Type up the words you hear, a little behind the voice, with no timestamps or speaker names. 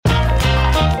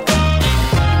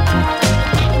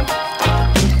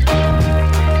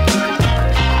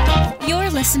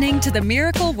listening to the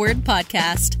Miracle Word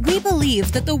Podcast. We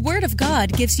believe that the Word of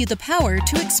God gives you the power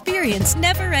to experience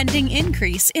never-ending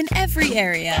increase in every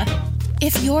area.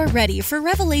 If you're ready for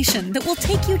revelation that will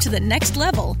take you to the next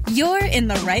level, you're in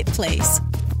the right place.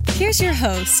 Here's your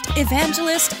host,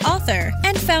 evangelist, author,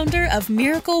 and founder of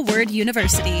Miracle Word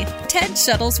University, Ted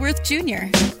Shuttlesworth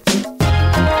Jr.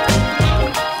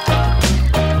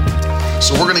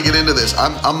 So we're going to get into this.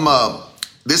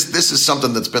 This is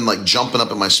something that's been like jumping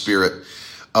up in my spirit.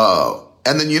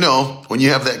 And then, when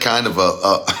you have that kind of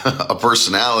a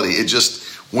personality, it just,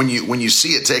 when you see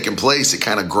it taking place, it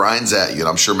kind of grinds at you. And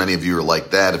I'm sure many of you are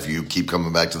like that if you keep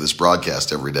coming back to this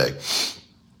broadcast every day.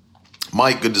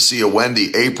 Mike, good to see you.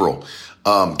 Wendy, April,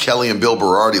 Kelly and Bill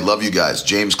Berardi, love you guys.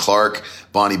 James Clark,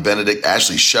 Bonnie Benedict,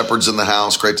 Ashley Shepard's in the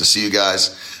house. Great to see you guys.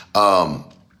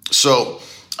 So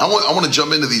I want to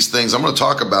jump into these things. I'm going to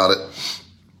talk about it.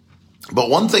 But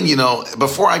one thing,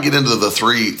 before I get into the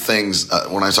three things,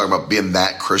 when I talk about being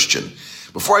that Christian,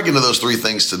 before I get into those three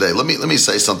things today, let me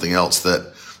say something else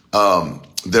that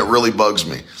really bugs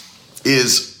me.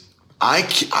 Is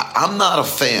I'm not a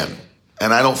fan,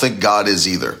 and I don't think God is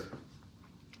either,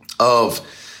 of,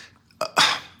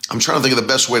 I'm trying to think of the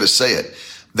best way to say it,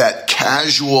 that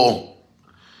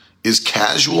is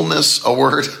casualness a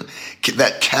word?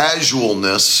 That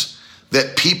casualness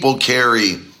that people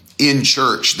carry in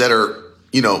church that are,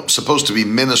 supposed to be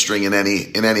ministering in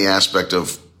any aspect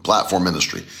of platform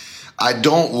ministry. I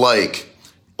don't like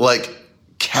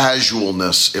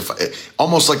casualness,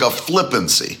 almost like a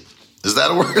flippancy. Is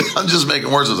that a word? I'm just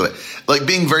making words today. Like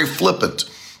being very flippant,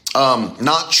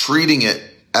 not treating it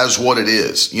as what it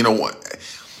is. You know what?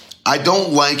 I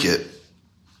don't like it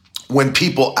when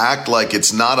people act like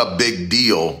it's not a big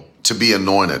deal to be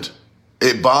anointed.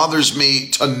 It bothers me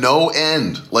to no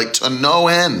end,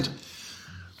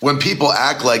 when people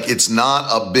act like it's not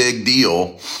a big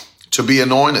deal to be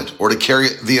anointed or to carry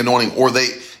the anointing, or they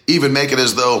even make it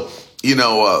as though,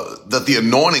 that the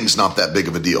anointing's not that big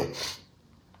of a deal.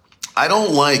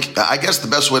 I guess the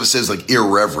best way to say it is like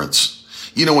irreverence.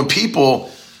 When people,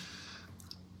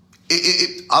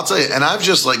 I'll tell you, and I've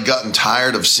just gotten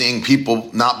tired of seeing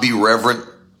people not be reverent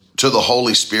to the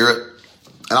Holy Spirit.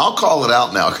 And I'll call it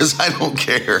out now because I don't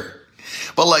care.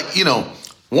 But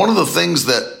one of the things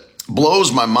that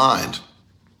blows my mind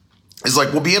is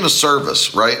we'll be in a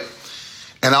service, right?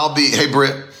 And I'll be, hey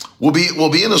Britt, we'll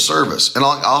be in a service, and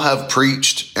I'll have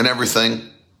preached and everything.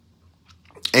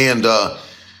 And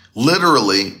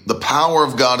literally the power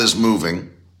of God is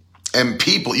moving, and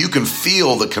people, you can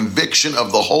feel the conviction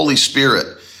of the Holy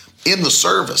Spirit in the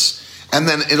service. And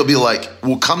then it'll be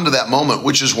we'll come to that moment,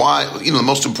 which is why, the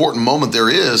most important moment there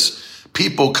is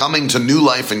people coming to new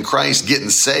life in Christ, getting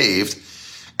saved.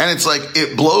 And it's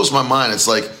it blows my mind. It's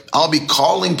I'll be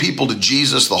calling people to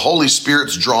Jesus. The Holy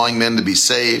Spirit's drawing men to be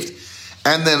saved.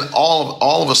 And then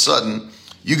all of a sudden,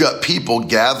 you got people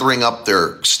gathering up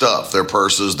their stuff, their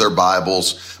purses, their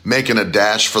Bibles, making a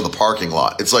dash for the parking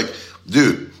lot. It's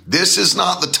dude, this is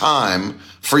not the time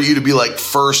for you to be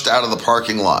first out of the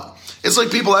parking lot. It's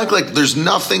people act like there's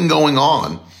nothing going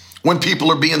on when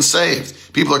people are being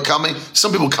saved. People are coming,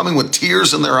 some people coming with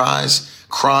tears in their eyes,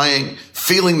 crying,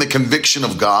 feeling the conviction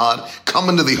of God,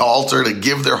 coming to the altar to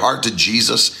give their heart to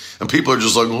Jesus. And people are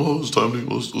just it's time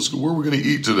to, let's go, where are we going to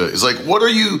eat today? It's what are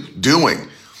you doing?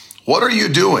 What are you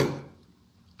doing?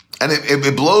 And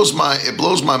it blows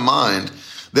my mind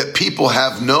that people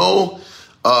have no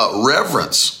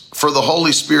reverence for the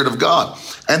Holy Spirit of God.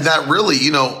 And that really,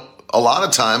 a lot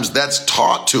of times that's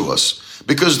taught to us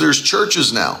because there's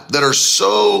churches now that are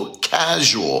so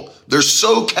casual. They're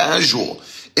so casual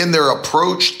in their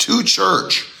approach to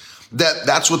church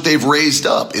that's what they've raised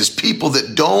up, is people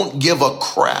that don't give a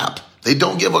crap. They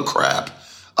don't give a crap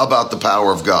about the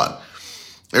power of God.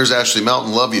 There's Ashley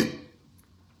Melton. Love you.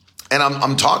 And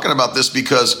I'm talking about this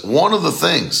because one of the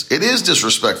things, it is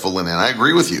disrespectful, and I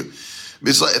agree with you.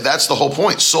 That's the whole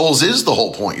point. Souls is the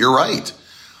whole point. You're right.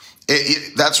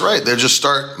 That's right.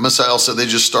 Misael said they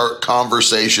just start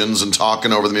conversations and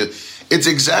talking over the music. It's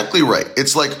exactly right.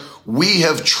 It's we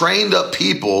have trained up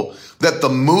people that the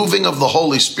moving of the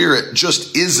Holy Spirit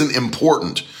just isn't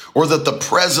important, or that the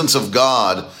presence of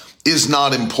God is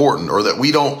not important, or that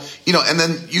we don't, and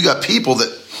then you got people that,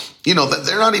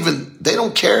 that they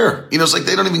don't care. It's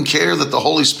they don't even care that the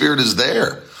Holy Spirit is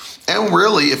there. And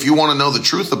really, if you want to know the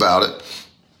truth about it,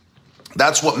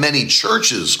 that's what many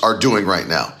churches are doing right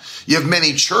now. You have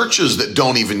many churches that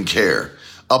don't even care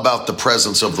about the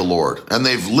presence of the Lord, and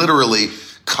they've literally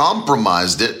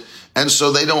compromised it. And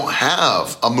so they don't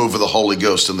have a move of the Holy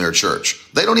Ghost in their church.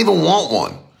 They don't even want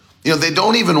one. They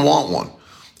don't even want one.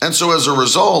 And so as a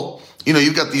result,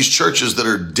 You've got these churches that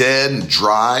are dead and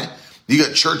dry. You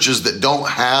got churches that don't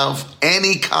have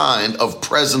any kind of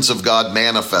presence of God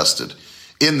manifested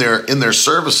in their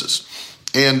services.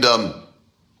 And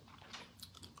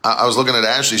I was looking at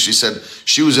Ashley. She said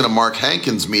she was in a Mark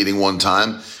Hankins meeting one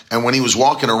time, and when he was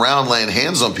walking around laying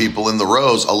hands on people in the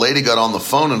rows, a lady got on the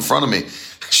phone in front of me.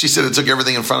 She said it took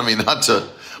everything in front of me not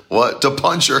to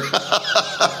punch her.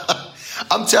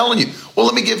 I'm telling you. Well,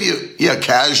 let me give you,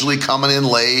 casually coming in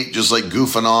late, just like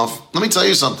goofing off. Let me tell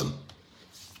you something.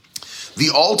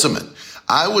 The ultimate.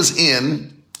 I was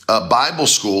in a Bible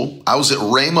school. I was at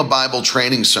Rhema Bible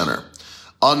Training Center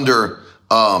under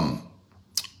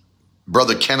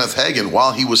Brother Kenneth Hagin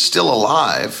while he was still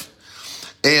alive,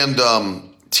 and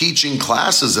teaching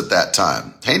classes at that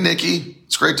time. Hey, Nikki,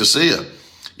 it's great to see you.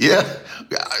 Yeah,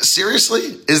 seriously?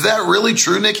 Is that really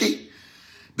true, Nikki?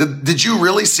 Did you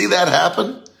really see that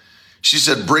happen? She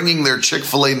said bringing their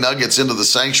Chick-fil-A nuggets into the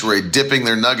sanctuary, dipping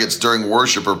their nuggets during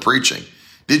worship or preaching.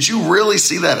 Did you really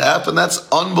see that happen? That's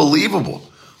unbelievable.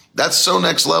 That's so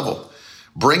next level.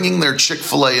 Bringing their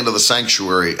Chick-fil-A into the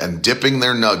sanctuary and dipping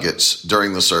their nuggets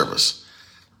during the service.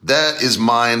 That is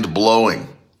mind-blowing.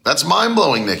 That's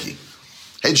mind-blowing, Nikki.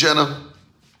 Hey, Jenna.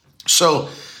 So,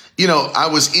 I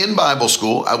was in Bible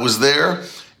school. I was there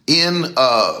in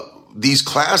these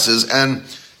classes, and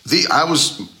I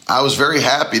was very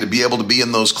happy to be able to be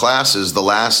in those classes the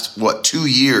last, 2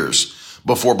 years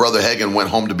before Brother Hagin went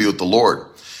home to be with the Lord.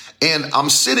 And I'm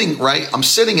sitting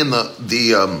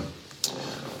in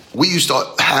we used to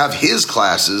have his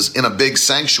classes in a big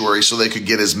sanctuary so they could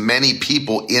get as many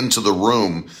people into the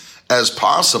room as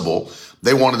possible.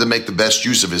 They wanted to make the best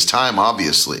use of his time,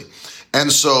 obviously. And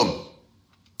so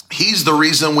he's the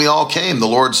reason we all came.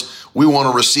 We want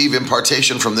to receive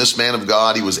impartation from this man of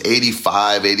God. He was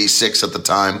 85, 86 at the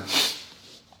time.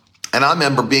 And I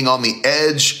remember being on the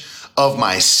edge of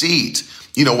my seat,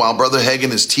 while Brother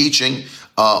Hagin is teaching.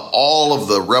 All of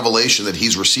the revelation that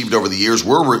he's received over the years,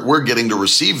 we're getting to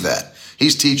receive that.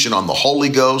 He's teaching on the Holy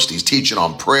Ghost. He's teaching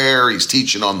on prayer. He's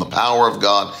teaching on the power of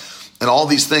God and all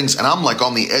these things. And I'm like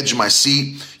on the edge of my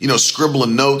seat,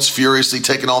 scribbling notes, furiously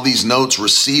taking all these notes,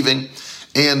 receiving.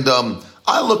 And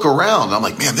I look around. I'm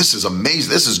like, man, this is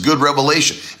amazing. This is good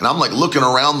revelation. And I'm like looking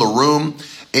around the room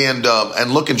and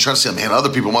looking, trying to say, man, other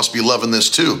people must be loving this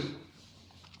too.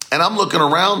 And I'm looking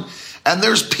around, and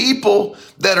there's people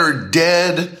that are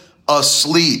dead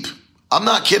asleep. I'm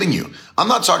not kidding you. I'm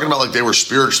not talking about like they were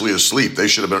spiritually asleep. They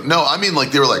should have been. No, I mean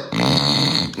like they were like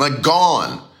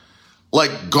gone.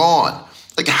 Like,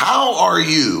 how are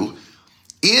you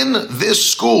in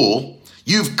this school?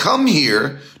 You've come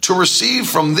here to receive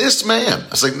from this man.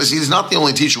 It's like, he's not the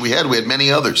only teacher we had. We had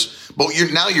many others. But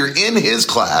now you're in his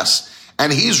class,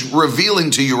 and he's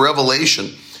revealing to you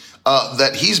revelation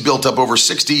that he's built up over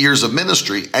 60 years of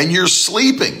ministry, and you're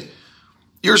sleeping.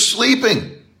 You're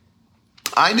sleeping.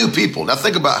 I knew people. Now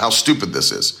think about how stupid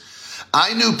this is.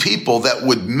 I knew people that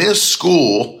would miss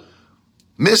school,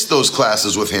 miss those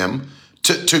classes with him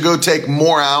to go take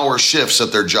more hour shifts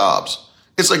at their jobs.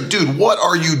 It's like, dude, what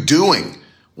are you doing?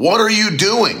 What are you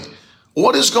doing?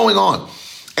 What is going on?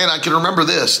 And I can remember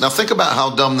this. Now think about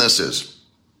how dumb this is.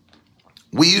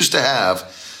 We used to have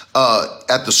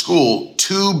at the school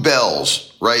 2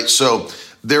 bells, right? So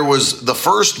there was the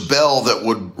first bell that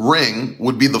would ring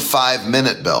would be the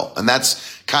 5-minute bell. And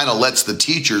that's kind of lets the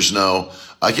teachers know.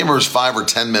 I can't remember if it was 5 or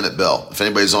 10-minute bell. If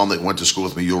anybody's on that went to school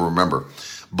with me, you'll remember.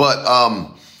 But,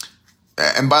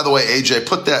 and by the way, AJ,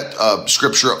 put that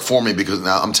scripture up for me, because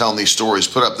now I'm telling these stories.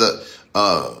 Put up the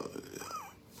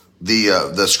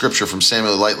scripture from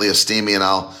Samuel, lightly esteem me, and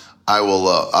I'll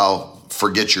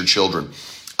forget your children.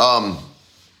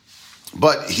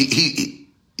 But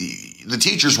the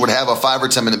teachers would have a 5 or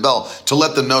 10-minute bell to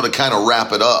let them know to kind of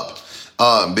wrap it up,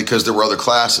 because there were other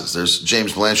classes. There's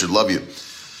James Blanchard, love you.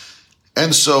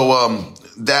 And so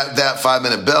that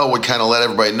 5-minute bell would kind of let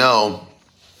everybody know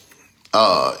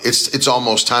it's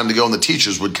almost time to go, and the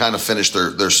teachers would kind of finish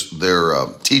their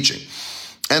teaching.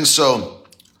 And so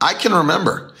I can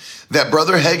remember that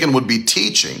Brother Hagin would be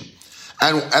teaching,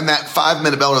 and that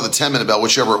 5-minute bell or the 10-minute bell,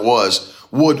 whichever it was,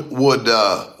 would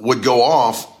go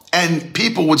off, and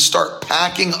people would start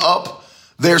packing up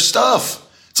their stuff.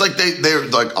 It's like they're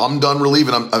like, I'm done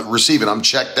receiving. I'm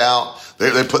checked out.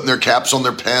 They're putting their caps on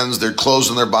their pens. They're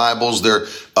closing their Bibles. They're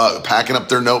packing up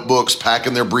their notebooks,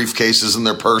 packing their briefcases and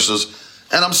their purses.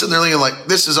 And I'm sitting there thinking, like,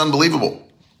 this is unbelievable.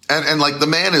 And like, the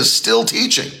man is still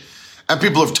teaching, and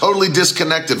people have totally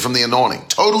disconnected from the anointing,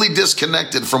 totally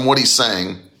disconnected from what he's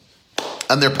saying,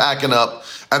 and they're packing up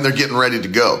and they're getting ready to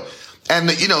go. And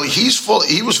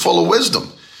he was full of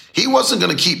wisdom. He wasn't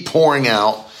going to keep pouring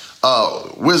out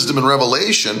wisdom and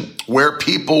revelation where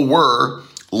people were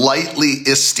lightly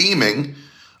esteeming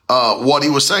what he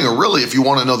was saying, or really, if you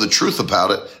want to know the truth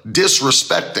about it,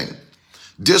 disrespecting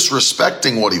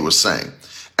what he was saying.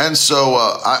 And so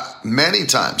many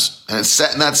times, and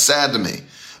that's sad to me,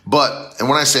 and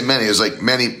when I say many, it's like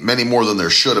many more than there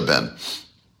should have been.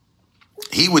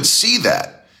 He would see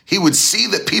that. He would see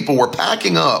that people were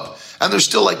packing up, and there's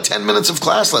still like 10 minutes of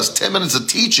class left, 10 minutes of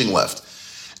teaching left.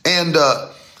 And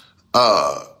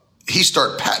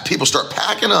people start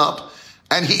packing up,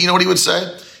 and you know what he would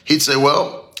say? He'd say,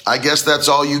 well, I guess that's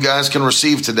all you guys can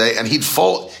receive today. And he'd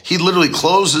literally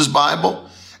close his Bible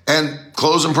and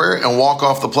close in prayer and walk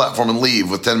off the platform and leave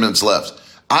with 10 minutes left.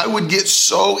 I would get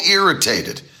so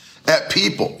irritated at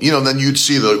people, then you'd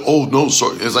see oh no,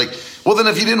 sorry. It's like, well, then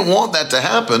if you didn't want that to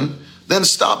happen, then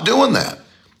stop doing that.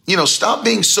 Stop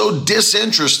being so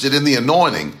disinterested in the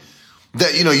anointing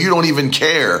that, you don't even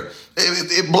care.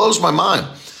 It blows my mind.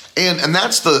 And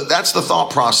that's the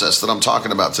thought process that I'm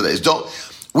talking about today.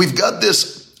 We've got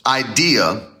this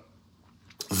idea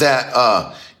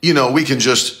that, we can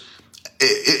just,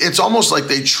 it's almost like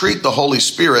they treat the Holy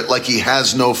Spirit like he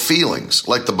has no feelings,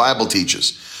 like the Bible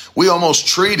teaches. We almost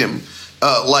treat him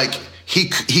like he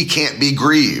can't be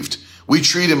grieved. We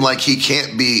treat him like he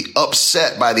can't be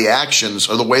upset by the actions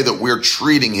or the way that we're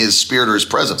treating his spirit or his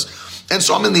presence. And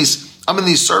so I'm in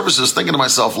these services thinking to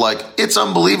myself, like, it's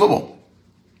unbelievable.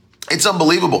 It's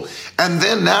unbelievable. And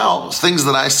then now things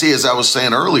that I see, as I was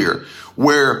saying earlier,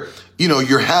 where,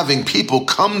 you're having people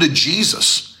come to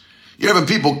Jesus. You're having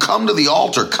people come to the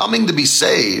altar, coming to be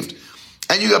saved.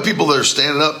 And you got people that are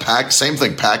standing up,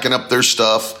 packing up their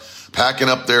stuff, packing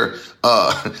up their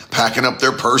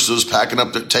purses,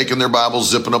 taking their Bibles,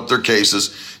 zipping up their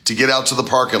cases to get out to the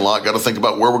parking lot. Got to think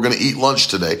about where we're going to eat lunch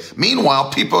today.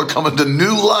 Meanwhile, people are coming to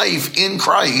new life in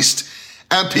Christ,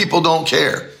 and people don't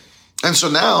care. And so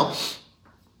now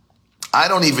I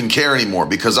don't even care anymore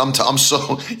because I'm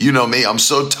so, me, I'm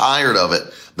so tired of it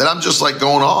that I'm just like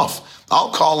going off.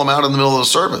 I'll call them out in the middle of the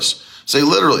service. Say,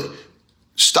 literally,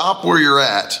 stop where you're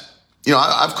at.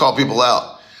 I've called people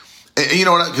out. And you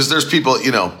know what? Because there's people,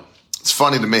 it's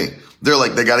funny to me. They're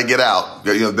like, they got to get out.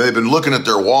 They've been looking at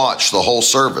their watch the whole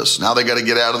service. Now they got to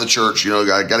get out of the church.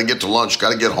 Got to get to lunch,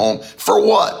 got to get home. For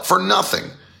what? For nothing.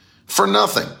 For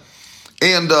nothing.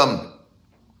 And,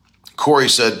 Corey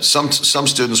said some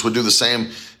students would do the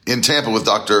same in Tampa with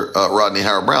Dr. Rodney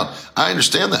Howard-Browne. I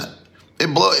understand that.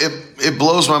 It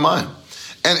blows my mind.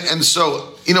 And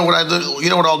so, what I do?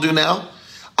 You know what I'll do now?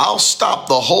 I'll stop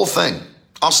the whole thing.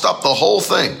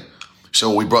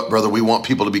 So brother, we want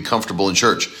people to be comfortable in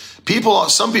church.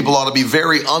 Some people ought to be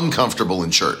very uncomfortable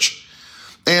in church.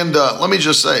 And let me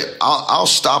just say, I'll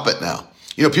stop it now.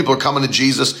 People are coming to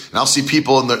Jesus, and I'll see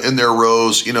people in their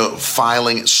rows,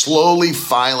 slowly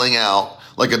filing out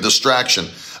like a distraction.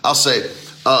 I'll say,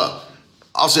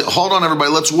 hold on,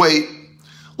 everybody, let's wait.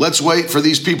 Let's wait for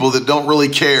these people that don't really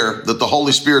care that the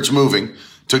Holy Spirit's moving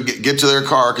to get to their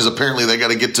car, because apparently they got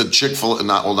to get to Chick-fil-A,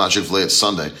 not Chick-fil-A, it's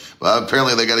Sunday, but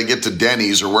apparently they got to get to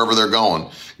Denny's or wherever they're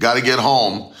going, got to get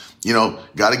home.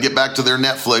 Got to get back to their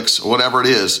Netflix, whatever it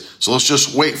is. So let's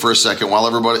just wait for a second while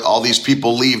all these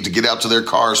people leave to get out to their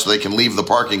cars so they can leave the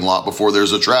parking lot before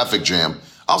there's a traffic jam.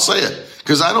 I'll say it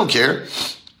because I don't care.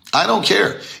 I don't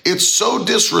care. It's so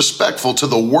disrespectful to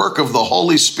the work of the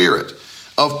Holy Spirit,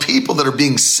 of people that are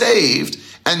being saved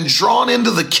and drawn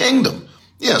into the kingdom.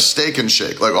 Yeah, Steak and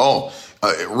Shake. Like,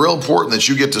 real important that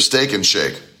you get to Steak and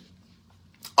Shake.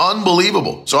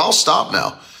 Unbelievable. So I'll stop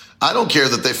now. I don't care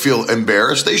that they feel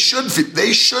embarrassed. They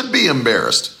should be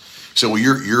embarrassed. So, well,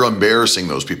 you're embarrassing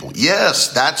those people.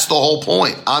 Yes, that's the whole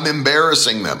point. I'm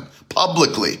embarrassing them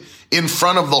publicly in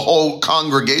front of the whole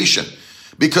congregation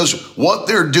because what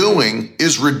they're doing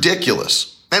is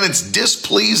ridiculous. And it's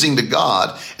displeasing to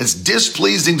God. It's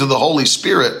displeasing to the Holy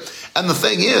Spirit. And the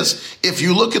thing is, if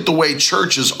you look at the way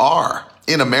churches are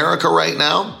in America right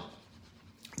now,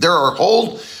 there are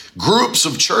whole groups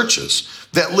of churches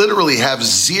that literally have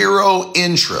zero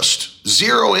interest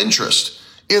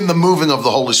in the moving of the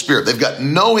Holy Spirit. They've got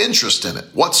no interest in it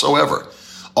whatsoever.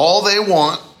 All they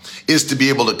want is to be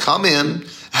able to come in,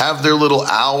 have their little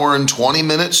hour and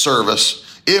 20-minute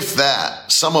service, if that,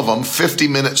 some of them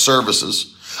 50-minute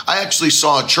services. I actually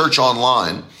saw a church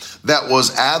online that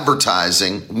was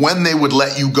advertising when they would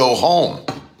let you go home.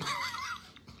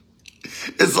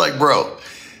 It's like, bro,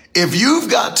 if you've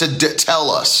got to tell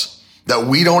us that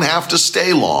we don't have to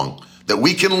stay long, that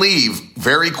we can leave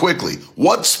very quickly,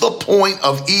 what's the point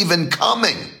of even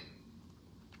coming?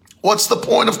 What's the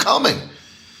point of coming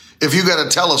if you got to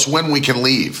tell us when we can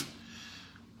leave?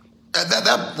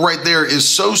 That right there is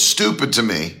so stupid to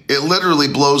me. It literally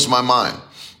blows my mind.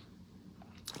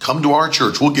 Come to our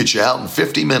church. We'll get you out in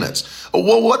 50 minutes.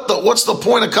 Well, what's the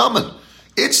point of coming?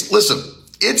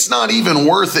 It's not even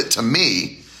worth it to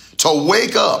me to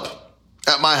wake up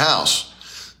at my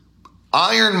house,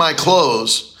 iron my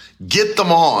clothes, get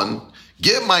them on,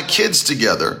 get my kids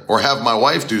together, or have my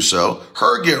wife do so,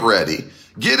 her get ready,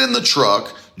 get in the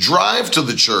truck, drive to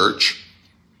the church.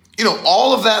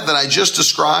 All of that I just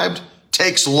described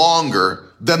takes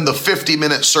longer than the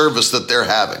 50-minute service that they're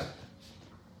having.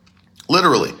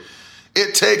 Literally,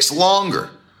 it takes longer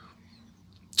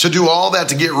to do all that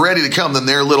to get ready to come than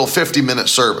their little 50-minute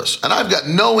service. And I've got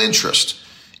no interest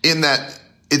in that.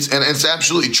 It's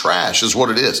absolutely trash is what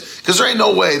it is. Because there ain't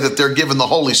no way that they're giving the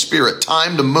Holy Spirit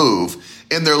time to move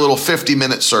in their little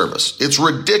 50-minute service. It's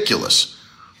ridiculous.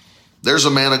 There's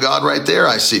a man of God right there.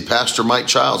 I see Pastor Mike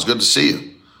Childs. Good to see you.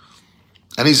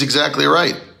 And he's exactly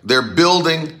right. They're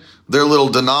building their little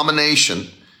denomination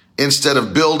instead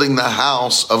of building the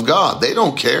house of God. They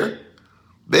don't care.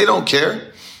 They don't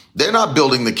care. They're not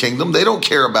building the kingdom. They don't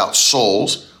care about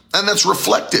souls. And that's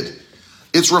reflected.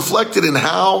 It's reflected in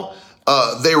how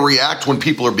they react when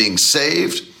people are being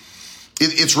saved.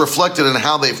 It's reflected in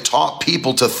how they've taught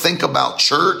people to think about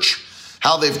church,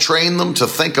 how they've trained them to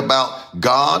think about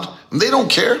God. And they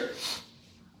don't care.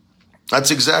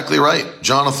 That's exactly right.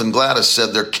 Jonathan Gladys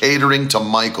said they're catering to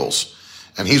Michael's.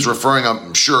 And he's referring,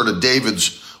 I'm sure, to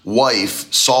David's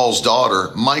wife, Saul's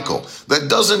daughter, Michal, that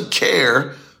doesn't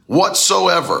care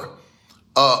whatsoever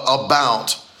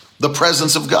about the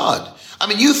presence of God. I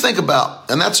mean, you think about,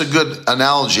 and that's a good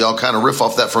analogy. I'll kind of riff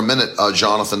off that for a minute,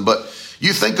 Jonathan, but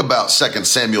you think about 2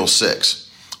 Samuel 6,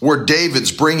 where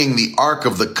David's bringing the Ark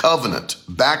of the Covenant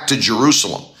back to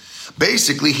Jerusalem.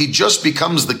 Basically, he just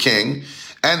becomes the king.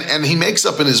 And he makes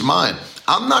up in his mind,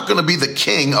 I'm not going to be the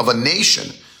king of a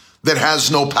nation that has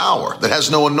no power, that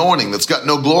has no anointing, that's got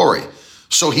no glory.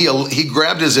 So he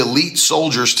grabbed his elite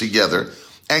soldiers together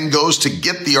and goes to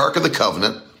get the Ark of the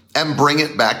Covenant and bring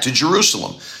it back to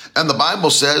Jerusalem. And the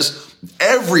Bible says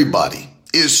everybody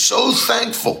is so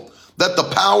thankful that the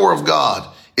power of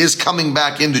God is coming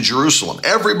back into Jerusalem.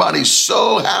 Everybody's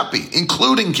so happy,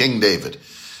 including King David.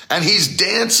 And he's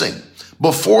dancing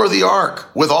before the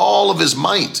ark with all of his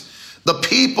might. The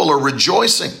people are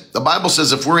rejoicing. The Bible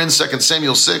says if we're in 2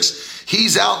 Samuel 6,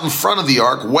 he's out in front of the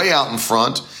ark, way out in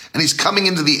front, and he's coming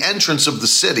into the entrance of the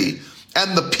city,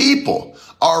 and the people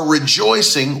are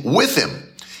rejoicing with him.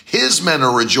 His men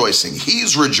are rejoicing.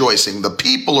 He's rejoicing. The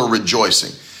people are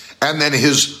rejoicing. And then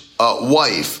his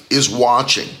wife is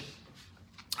watching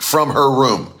from her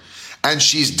room, and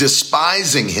she's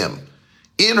despising him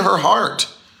in her heart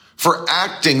for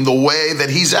acting the way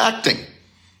that he's acting.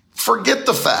 Forget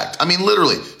the fact,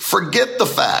 literally, forget the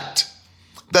fact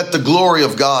that the glory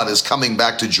of God is coming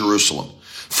back to Jerusalem.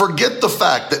 Forget the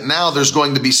fact that now there's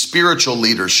going to be spiritual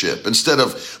leadership instead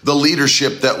of the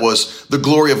leadership that was the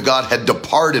glory of God had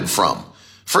departed from.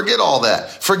 Forget all that.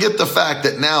 Forget the fact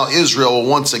that now Israel will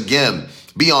once again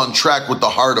be on track with the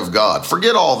heart of God.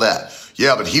 Forget all that.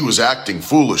 Yeah, but he was acting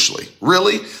foolishly.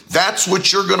 Really? That's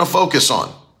what you're going to focus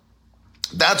on.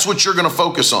 That's what you're going to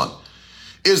focus on,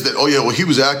 is that, he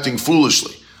was acting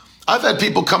foolishly. I've had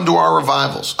people come to our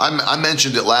revivals. I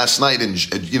mentioned it last night and,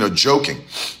 joking.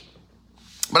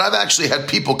 But I've actually had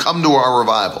people come to our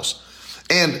revivals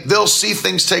and they'll see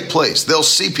things take place. They'll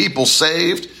see people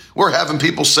saved. We're having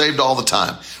people saved all the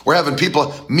time. We're having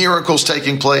miracles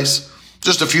taking place.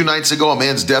 Just a few nights ago, a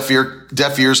man's deaf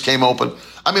ears came open.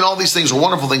 All these things are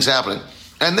wonderful things happening.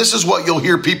 And this is what you'll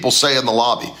hear people say in the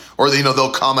lobby, or they'll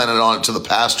comment on it to the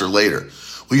pastor later.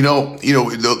 Well,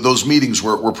 those meetings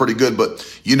were pretty good, but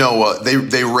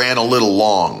they ran a little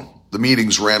long. The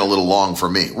meetings ran a little long for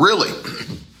me. Really?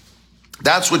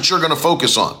 That's what you're going to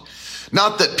focus on.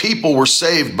 Not that people were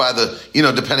saved by the,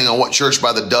 depending on what church,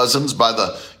 by the dozens, by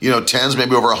the, tens,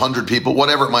 maybe over 100 people,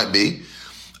 whatever it might be.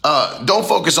 Don't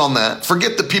focus on that.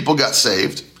 Forget that people got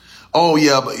saved. Oh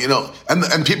yeah, but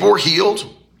and people were healed.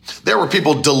 There were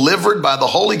people delivered by the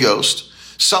Holy Ghost,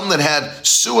 some that had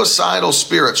suicidal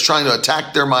spirits trying to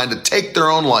attack their mind, to take their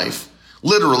own life.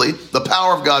 Literally, the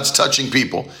power of God's touching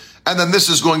people. And then this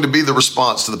is going to be the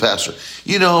response to the pastor.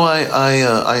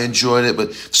 I enjoyed it,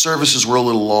 but services were a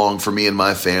little long for me and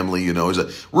my family,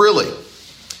 Really?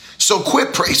 So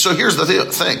quit praying. So here's the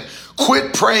thing.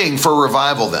 Quit praying for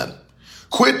revival then.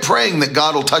 Quit praying that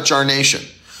God will touch our nation.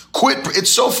 It's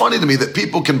so funny to me that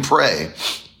people can pray,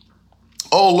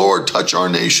 oh, Lord, touch our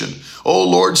nation. Oh,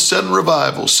 Lord, send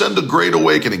revival. Send a great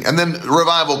awakening. And then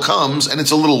revival comes and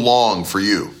it's a little long for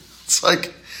you. It's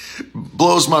like,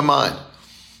 blows my mind.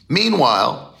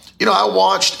 Meanwhile, I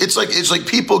watched, it's like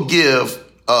people give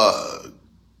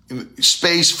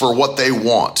space for what they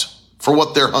want, for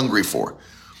what they're hungry for.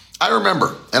 I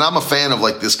remember, and I'm a fan of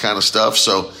like this kind of stuff.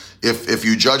 So if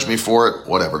you judge me for it,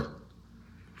 whatever.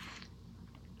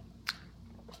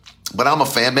 But I'm a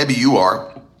fan. Maybe you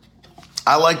are.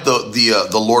 I like the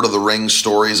Lord of the Rings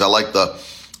stories. I like the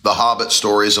Hobbit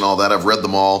stories and all that. I've read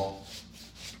them all.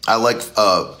 I like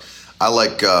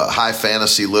high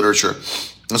fantasy literature.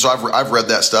 And so I've read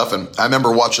that stuff. And I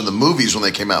remember watching the movies when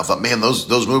they came out. I thought, man,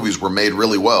 those movies were made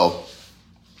really well.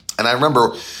 And I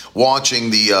remember watching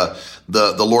the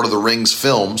Lord of the Rings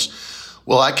films.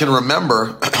 Well, I can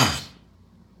remember,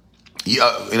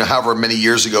 however many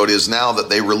years ago it is now, that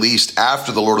they released,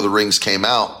 after the Lord of the Rings came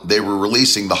out, they were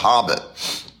releasing The Hobbit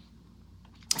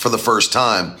for the first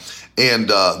time, and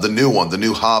the new one, the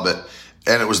new Hobbit,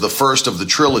 and it was the first of the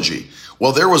trilogy.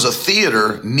 Well, there was a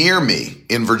theater near me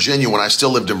in Virginia when I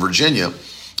still lived in Virginia,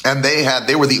 and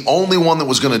they were the only one that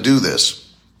was going to do this.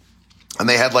 And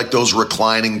they had like those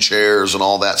reclining chairs and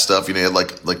all that stuff. They had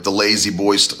like the lazy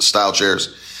boy style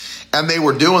chairs. And they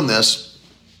were doing this.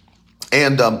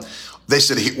 And they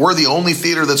said, we're the only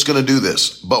theater that's going to do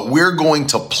this. But we're going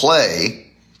to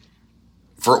play,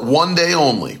 for one day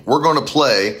only, we're going to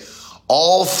play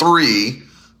all 3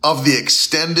 of the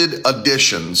extended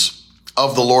editions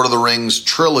of the Lord of the Rings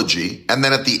trilogy. And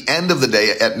then at the end of the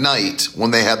day, at night,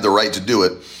 when they had the right to do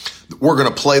it, we're going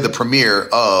to play the premiere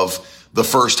of the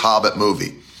first Hobbit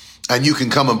movie. And you can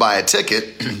come and buy a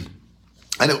ticket.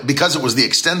 And because it was the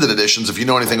extended editions, if you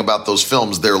know anything about those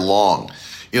films, they're long.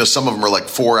 Some of them are like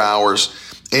 4 hours,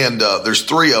 and there's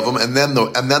 3 of them, and then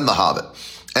the Hobbit.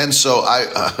 And so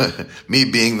me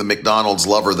being the McDonald's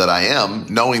lover that I am,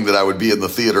 knowing that I would be in the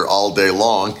theater all day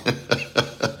long,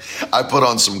 I put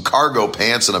on some cargo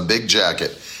pants and a big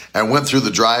jacket and went through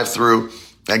the drive-thru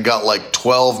and got like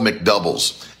 12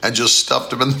 McDoubles and just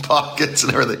stuffed them in the pockets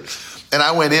and everything. And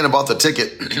I went in and bought the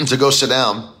ticket to go sit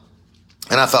down.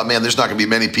 And I thought, man, there's not going to be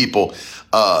many people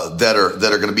that are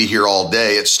going to be here all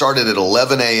day. It started at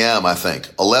 11 a.m., I think,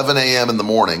 11 a.m. in the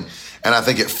morning. And I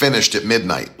think it finished at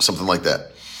midnight, something like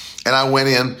that. And I went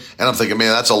in and I'm thinking,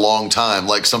 man, that's a long time.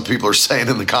 Like some people are saying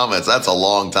in the comments, that's a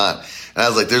long time. And I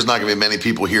was like, there's not going to be many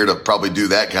people here to probably do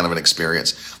that kind of an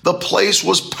experience. The place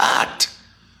was packed.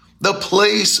 The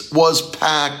place was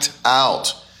packed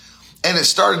out. And it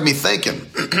started me thinking,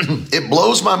 it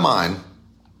blows my mind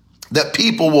that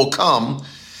people will come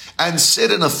and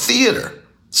sit in a theater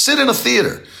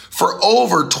for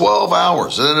over 12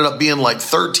 hours. It ended up being like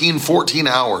 13, 14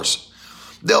 hours.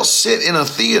 They'll sit in a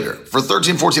theater for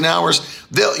 13, 14 hours.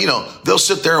 They'll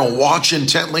sit there and watch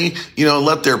intently,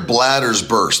 let their bladders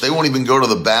burst. They won't even go to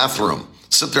the bathroom.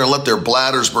 Sit there and let their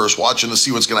bladders burst, watching to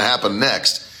see what's going to happen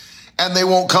next. And they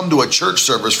won't come to a church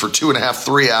service for 2.5,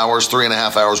 3 hours,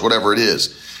 3.5 hours, whatever it is.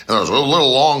 And it was a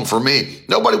little long for me.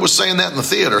 Nobody was saying that in the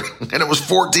theater, and it was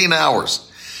 14 hours.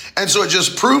 And so it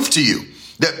just proved to you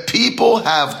that people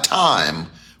have time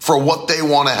for what they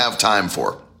want to have time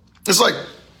for. It's like,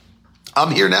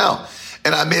 I'm here now.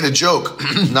 And I made a joke,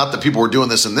 not that people were doing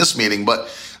this in this meeting, but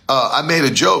I made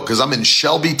a joke because I'm in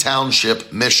Shelby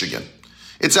Township, Michigan.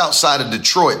 It's outside of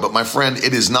Detroit, but my friend,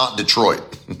 it is not Detroit.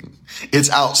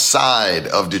 It's outside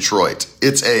of Detroit.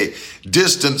 It's a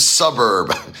distant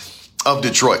suburb of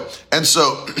Detroit. And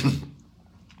so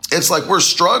it's like we're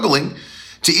struggling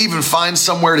to even find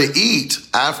somewhere to eat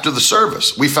after the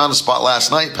service. We found a spot last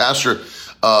night.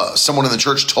 Someone in the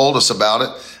church told us about it,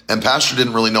 and Pastor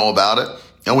didn't really know about it.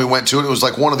 And we went to it. It was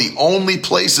like one of the only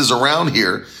places around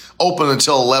here open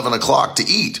until 11 o'clock to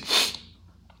eat.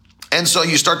 And so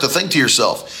you start to think to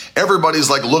yourself, everybody's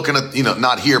like looking at,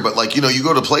 not here, but like, you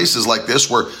go to places like this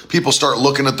where people start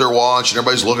looking at their watch and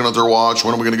everybody's looking at their watch.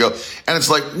 When are we going to go? And it's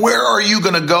like, where are you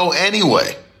going to go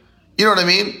anyway? You know what I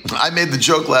mean? I made the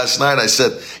joke last night. I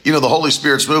said, the Holy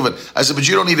Spirit's moving. I said, but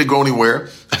you don't need to go anywhere.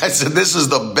 I said, this is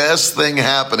the best thing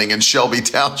happening in Shelby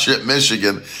Township,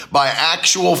 Michigan. By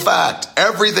actual fact,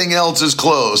 everything else is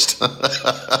closed.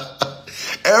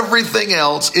 Everything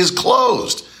else is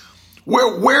closed.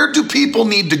 Where do people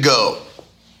need to go?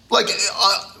 Like,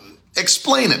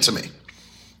 explain it to me.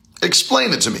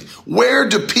 Explain it to me. Where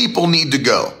do people need to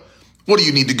go? What do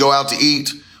you need to go out to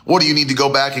eat? What do you need to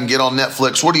go back and get on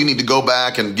Netflix? What do you need to go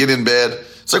back and get in bed?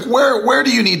 It's like, where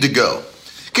do you need to go?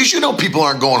 Because people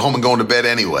aren't going home and going to bed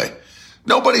anyway.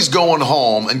 Nobody's going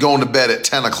home and going to bed at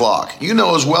 10 o'clock. You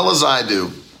know as well as I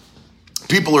do,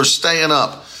 people are staying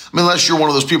up. I mean, unless you're one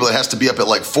of those people that has to be up at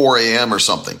like 4 a.m. or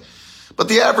something. But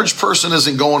the average person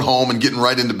isn't going home and getting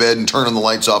right into bed and turning the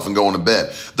lights off and going to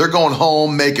bed. They're going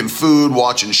home, making food,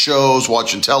 watching shows,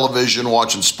 watching television,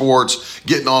 watching sports,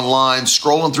 getting online,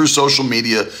 scrolling through social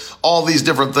media, all these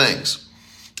different things.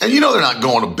 And they're not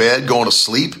going to bed, going to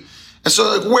sleep. And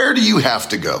so where do you have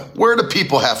to go? Where do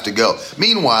people have to go?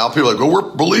 Meanwhile, people are like, oh,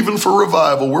 we're believing for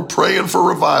revival. We're praying for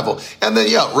revival. And then,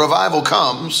 revival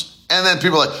comes. And then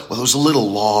people are like, well, it was a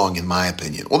little long in my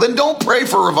opinion. Well, then don't pray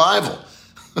for revival.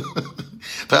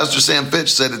 Pastor Sam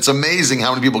Fitch said it's amazing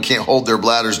how many people can't hold their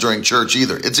bladders during church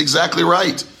either. It's exactly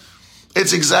right.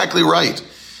 It's exactly right.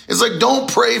 It's like, don't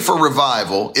pray for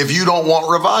revival if you don't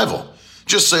want revival.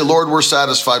 Just say, Lord, we're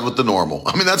satisfied with the normal.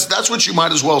 I mean, that's what you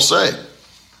might as well say.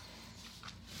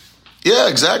 Yeah,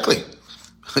 exactly.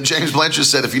 James Blanchard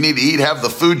said, if you need to eat, have the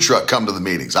food truck come to the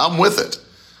meetings. I'm with it.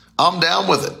 I'm down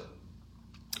with it.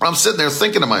 I'm sitting there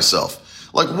thinking to myself,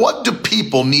 like, what do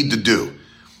people need to do?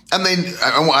 And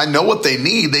I know what they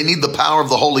need. They need the power of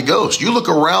the Holy Ghost. You look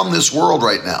around this world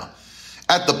right now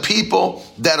at the people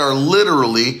that are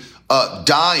literally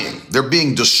dying. They're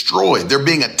being destroyed. They're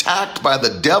being attacked by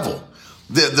the devil.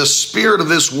 The spirit of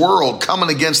this world coming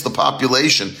against the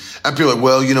population. And people are like,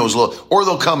 well, it was a little, or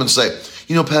they'll come and say,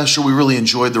 Pastor, we really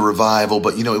enjoyed the revival,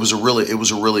 but it was a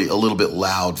little bit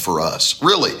loud for us.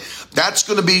 Really, that's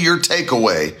going to be your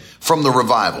takeaway from the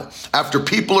revival. After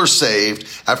people are saved,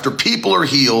 after people are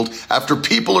healed, after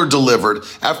people are delivered,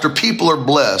 after people are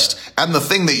blessed, and the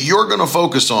thing that you're going to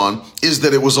focus on is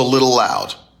that it was a little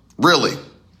loud. Really.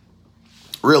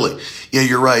 Yeah,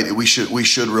 you're right. We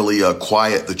should really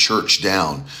quiet the church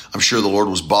down. I'm sure the Lord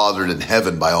was bothered in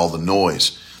heaven by all the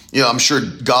noise. I'm sure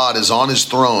God is on his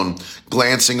throne,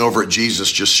 glancing over at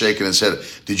Jesus, just shaking his head.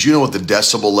 Did you know what the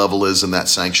decibel level is in that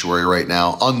sanctuary right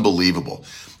now? Unbelievable.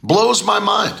 Blows my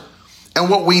mind. And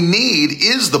what we need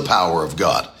is the power of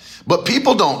God. But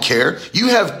people don't care. You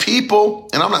have people,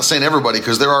 and I'm not saying everybody,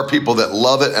 because there are people that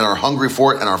love it and are hungry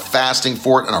for it and are fasting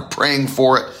for it and are praying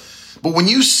for it. But when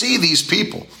you see these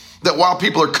people, that while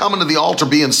people are coming to the altar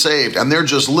being saved and they're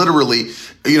just literally,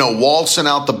 waltzing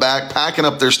out the back, packing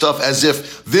up their stuff as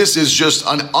if this is just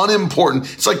an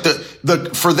unimportant, it's like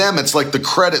for them, it's like the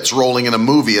credits rolling in a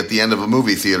movie at the end of a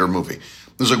movie theater movie.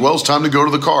 It's like, well, it's time to go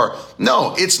to the car.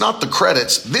 No, it's not the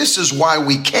credits. This is why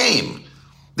we came.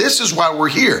 This is why we're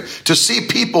here, to see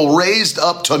people raised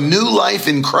up to new life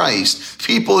in Christ,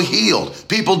 people healed,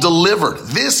 people delivered.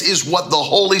 This is what the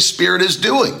Holy Spirit is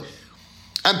doing.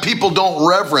 And people don't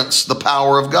reverence the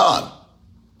power of God.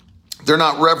 They're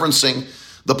not reverencing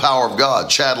the power of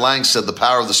God. Chad Lang said the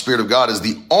power of the Spirit of God is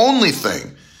the only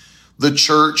thing the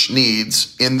church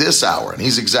needs in this hour. And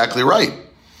he's exactly right.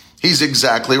 He's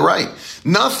exactly right.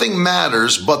 Nothing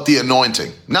matters but the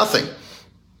anointing. Nothing.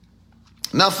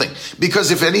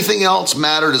 Because if anything else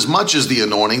mattered as much as the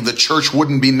anointing, the church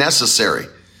wouldn't be necessary.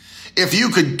 If you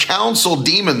could counsel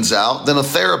demons out, then a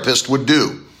therapist would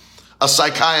do. A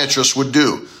psychiatrist would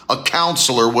do. A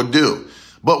counselor would do.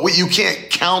 But you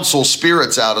can't counsel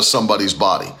spirits out of somebody's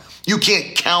body. You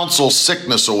can't counsel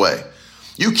sickness away.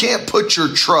 You can't put your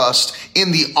trust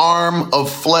in the arm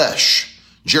of flesh.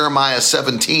 Jeremiah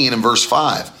 17 and verse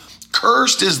 5.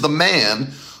 Cursed is the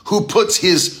man who puts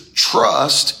his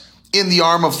trust in the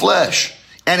arm of flesh,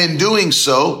 and in doing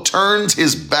so turns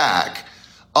his back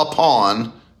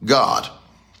upon God.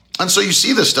 And so you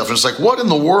see this stuff, and it's like, what in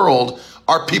the world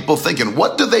are people thinking?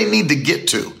 What do they need to get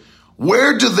to?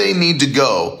 Where do they need to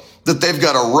go that they've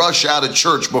got to rush out of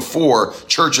church before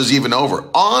church is even over?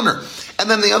 Honor. And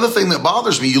then the other thing that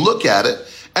bothers me, you look at it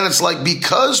and it's like,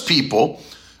 because people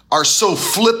are so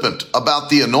flippant about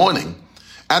the anointing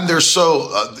and they're so,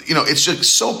 it's just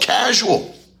so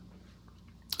casual.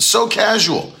 So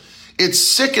casual. It's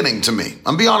sickening to me.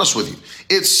 I'm be honest with you.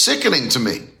 It's sickening to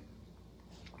me.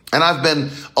 And I've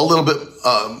been a little bit,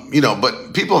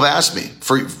 but people have asked me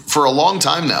for a long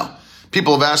time now.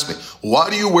 People have asked me, why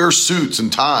do you wear suits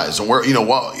and ties? And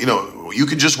you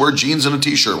could just wear jeans and a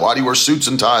t-shirt. Why do you wear suits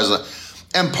and ties?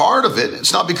 And part of it,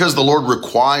 it's not because the Lord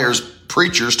requires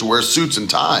preachers to wear suits and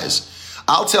ties.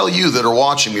 I'll tell you that are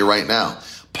watching me right now.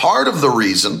 Part of the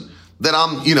reason that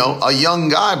I'm, a young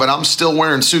guy, but I'm still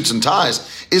wearing suits and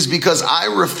ties is because I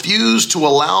refuse to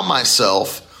allow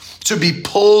myself to be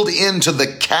pulled into the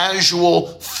casual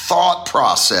thought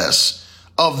process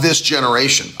of this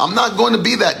generation. I'm not going to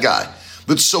be that guy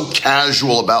that's so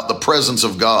casual about the presence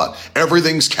of God.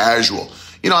 Everything's casual.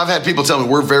 I've had people tell me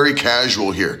we're very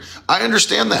casual here. I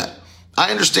understand that.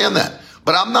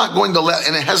 But I'm not going to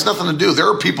and it has nothing to do. There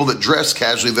are people that dress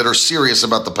casually that are serious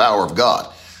about the power of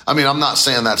God. I mean, I'm not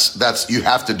saying that's you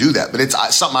have to do that, but it's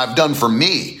something I've done for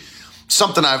me.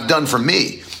 Something I've done for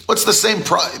me. What's the same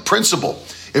principle?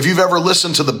 if you've ever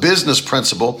listened to the business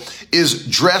principle, is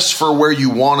dress for where you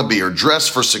want to be or dress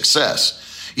for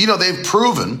success. You know, they've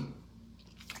proven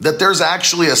that there's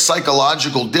actually a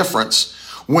psychological difference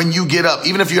when you get up,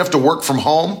 even if you have to work from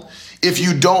home, if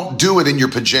you don't do it in your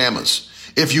pajamas.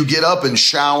 If you get up and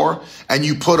shower and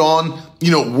you put on,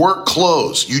 work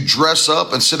clothes, you dress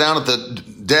up and sit down at the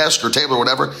desk or table or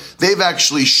whatever, they've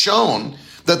actually shown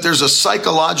that there's a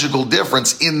psychological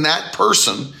difference in that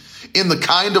person, in the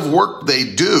kind of work they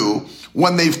do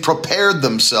when they've prepared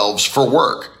themselves for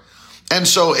work. And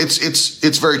so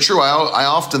it's very true. I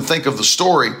often think of the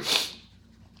story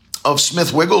of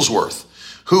Smith Wigglesworth,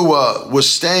 who was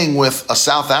staying with a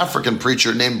South African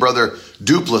preacher named Brother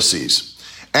Duplessis.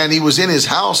 And he was in his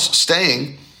house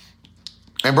staying,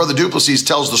 and Brother Duplessis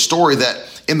tells the story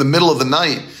that in the middle of the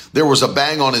night, there was a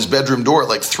bang on his bedroom door at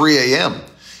like 3 a.m.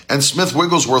 And Smith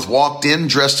Wigglesworth walked in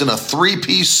dressed in a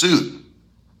 3-piece suit,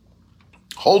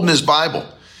 holding his Bible,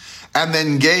 and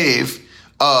then gave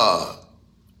a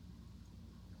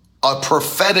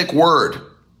prophetic word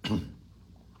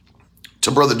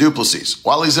to Brother Duplessis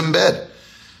while he's in bed.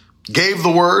 Gave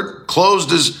the word,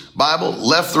 closed his Bible,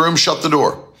 left the room, shut the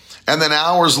door. And then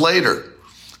hours later,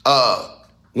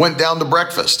 went down to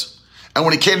breakfast. And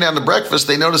when he came down to breakfast,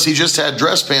 they noticed he just had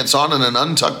dress pants on and an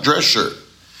untucked dress shirt.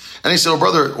 And he said, well,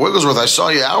 Brother Wigglesworth, I saw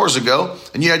you hours ago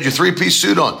and you had your 3-piece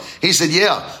suit on. He said,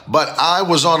 yeah, but I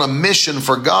was on a mission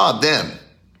for God then.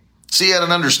 See, he had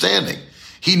an understanding.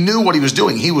 He knew what he was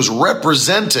doing. He was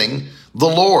representing the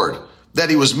Lord that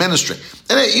he was ministering.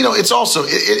 And it's also,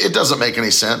 it doesn't make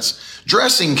any sense.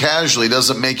 Dressing casually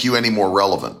doesn't make you any more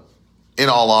relevant. In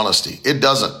all honesty, it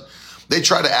doesn't. They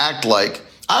try to act like,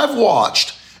 I've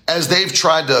watched as they've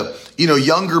tried to,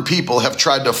 younger people have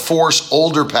tried to force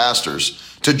older pastors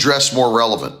to dress more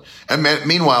relevant. And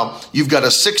meanwhile, you've got a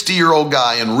 60-year-old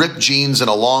guy in ripped jeans and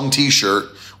a long t-shirt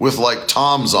with like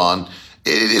Toms on.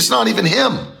 It's not even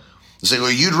him. They say,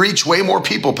 well, you'd reach way more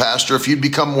people, Pastor, if you'd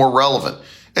become more relevant.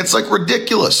 It's like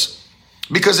ridiculous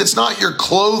because it's not your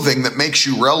clothing that makes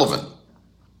you relevant.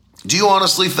 Do you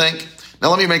honestly think? Now,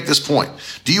 let me make this point.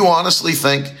 Do you honestly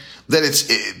think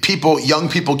that young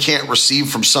people can't receive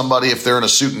from somebody if they're in a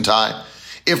suit and tie?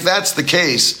 If that's the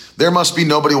case, there must be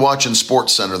nobody watching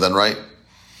Sports Center then, right?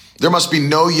 There must be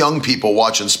no young people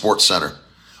watching Sports Center.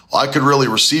 Well, I could really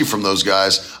receive from those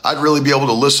guys. I'd really be able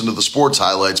to listen to the sports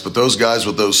highlights, but those guys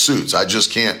with those suits, I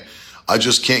just can't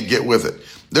get with it.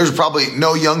 There's probably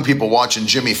no young people watching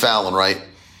Jimmy Fallon, right?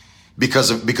 Because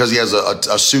he has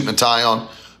a suit and a tie on.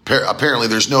 Apparently,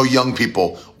 there's no young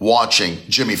people watching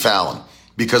Jimmy Fallon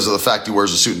because of the fact he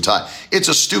wears a suit and tie. It's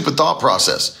a stupid thought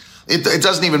process. It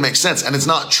doesn't even make sense, and it's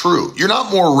not true. You're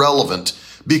not more relevant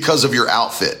because of your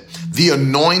outfit. The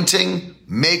anointing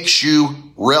makes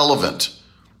you relevant.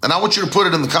 And I want you to put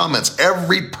it in the comments.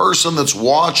 Every person that's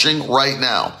watching right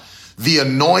now, the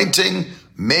anointing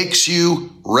makes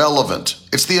you relevant.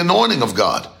 It's the anointing of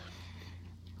God.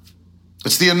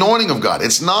 It's the anointing of God.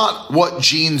 It's not what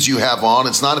jeans you have on.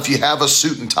 It's not if you have a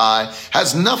suit and tie. It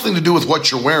has nothing to do with what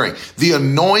you're wearing. The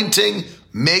anointing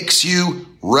makes you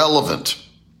relevant.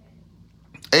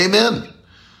 Amen.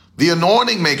 The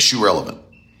anointing makes you relevant.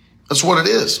 That's what it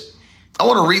is. I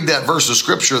want to read that verse of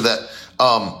scripture that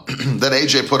that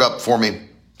AJ put up for me.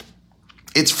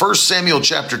 It's 1 Samuel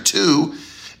chapter 2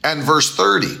 and verse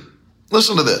 30.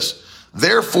 Listen to this.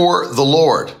 Therefore, the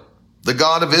Lord, the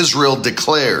God of Israel,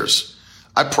 declares,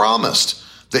 I promised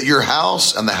that your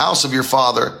house and the house of your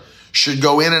father should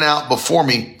go in and out before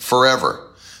me forever.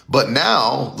 But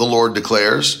now, the Lord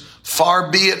declares,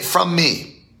 far be it from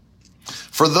me.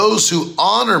 For those who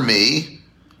honor me,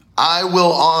 I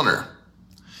will honor.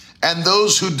 And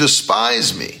those who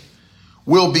despise me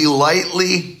will be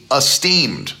lightly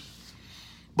esteemed.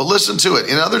 But listen to it.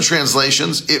 In other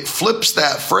translations, it flips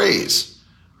that phrase.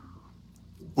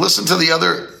 Listen to the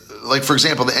other, like for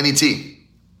example, the NET.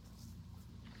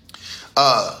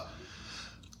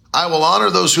 I will honor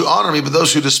those who honor me, but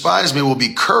those who despise me will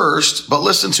be cursed. But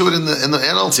listen to it in the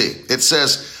NLT. It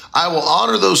says, I will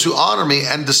honor those who honor me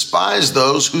and despise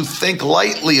those who think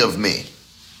lightly of me.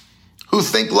 Who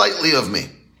think lightly of me.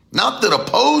 Not that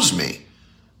oppose me,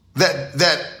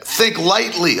 that think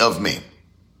lightly of me.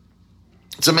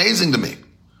 It's amazing to me.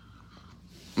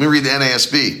 Let me read the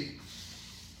NASB.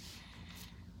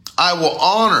 I will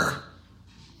honor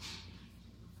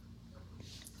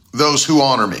those who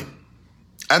honor me,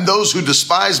 and those who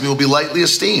despise me will be lightly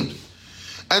esteemed.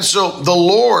 And so the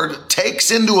Lord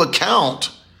takes into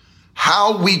account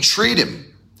how we treat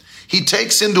him. He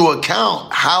takes into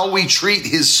account how we treat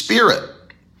his spirit.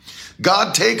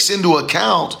 God takes into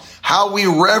account how we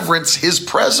reverence his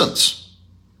presence.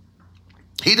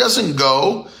 He doesn't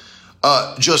go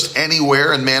just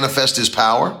anywhere and manifest his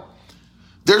power.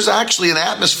 There's actually an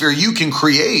atmosphere you can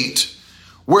create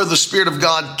where the Spirit of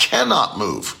God cannot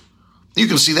move. You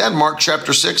can see that in Mark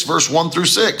chapter 6, verse 1 through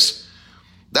 6.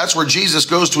 That's where Jesus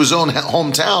goes to his own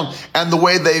hometown, and the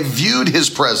way they viewed his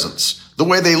presence, the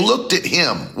way they looked at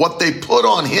him, what they put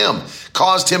on him,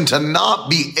 caused him to not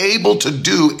be able to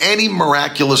do any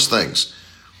miraculous things.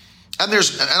 And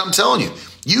I'm telling you,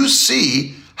 you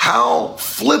see how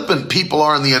flippant people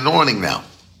are in the anointing now.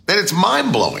 And it's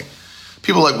mind-blowing.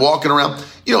 People like walking around,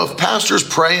 if pastors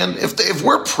praying, if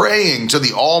we're praying to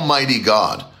the Almighty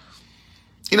God,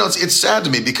 it's sad to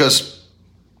me, because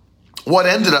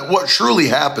what truly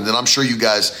happened, and I'm sure you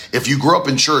guys, if you grew up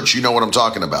in church, you know what I'm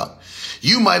talking about.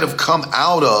 You might have come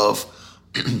out of,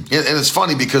 and it's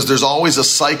funny because there's always a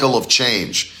cycle of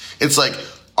change. It's like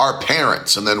our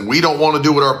parents, and then we don't want to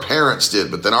do what our parents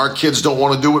did, but then our kids don't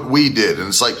want to do what we did. And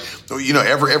it's like,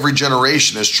 every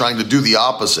generation is trying to do the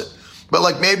opposite. But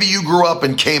like maybe you grew up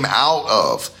and came out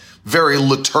of very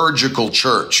liturgical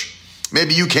church.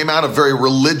 Maybe you came out of very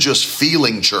religious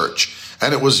feeling church.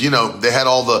 And it was, they had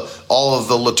all of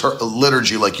the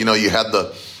liturgy, like, you had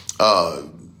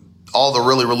all the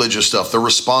really religious stuff, the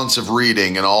responsive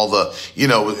reading and all the,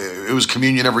 it was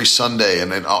communion every Sunday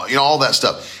and all that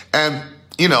stuff. And,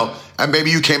 and maybe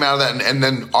you came out of that and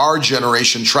then our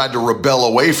generation tried to rebel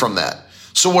away from that.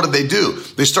 So what did they do?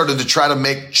 They started to try to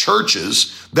make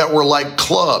churches that were like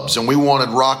clubs, and we wanted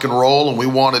rock and roll, and we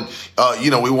wanted,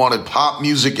 we wanted pop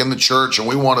music in the church, and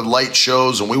we wanted light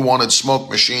shows, and we wanted smoke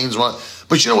machines.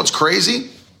 But you know what's crazy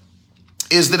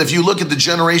is that if you look at the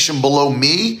generation below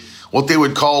me, what they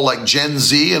would call like Gen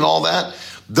Z and all that,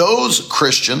 those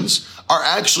Christians are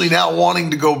actually now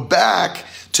wanting to go back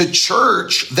to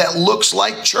church that looks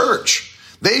like church.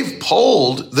 They've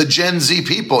polled the Gen Z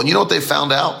people, and you know what they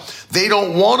found out? They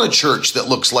don't want a church that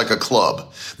looks like a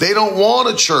club. They don't want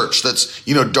a church that's,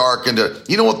 dark and,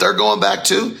 you know what they're going back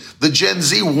to? The Gen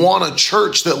Z want a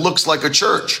church that looks like a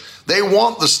church. They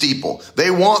want the steeple. They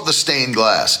want the stained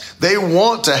glass. They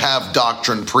want to have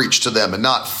doctrine preached to them and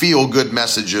not feel good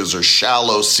messages or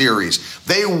shallow series.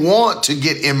 They want to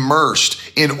get immersed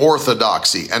in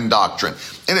orthodoxy and doctrine.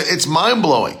 And it's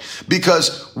mind-blowing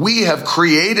because we have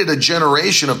created a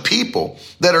generation of people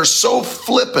that are so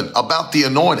flippant about the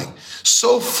anointing,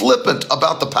 so flippant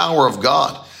about the power of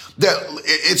God, that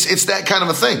it's that kind of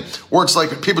a thing where it's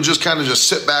like people just kind of just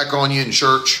sit back on you in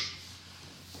church,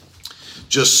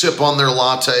 just sip on their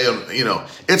latte, and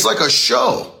it's like a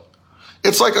show.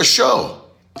 It's like a show.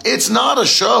 It's not a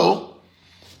show.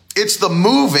 It's the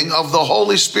moving of the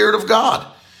Holy Spirit of God.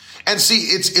 And see,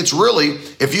 it's really,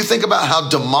 if you think about how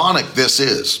demonic this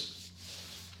is,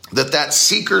 that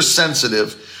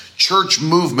seeker-sensitive church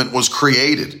movement was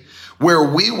created, where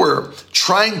we were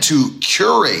trying to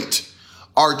curate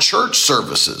our church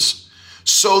services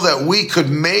so that we could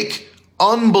make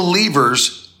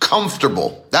unbelievers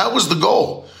comfortable. That was the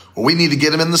goal. We need to get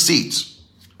them in the seats.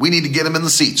 We need to get them in the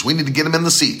seats. We need to get them in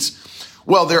the seats.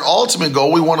 Well, their ultimate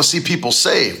goal, we want to see people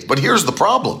saved. But here's the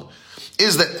problem,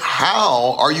 is that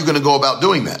how are you going to go about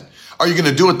doing that? Are you going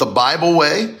to do it the Bible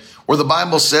way, where the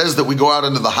Bible says that we go out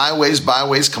into the highways,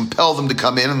 byways, compel them to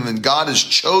come in, and then God has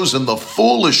chosen the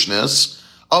foolishness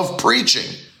of preaching?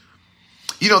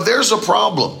 There's a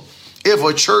problem if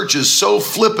a church is so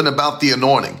flippant about the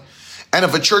anointing, and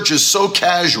if a church is so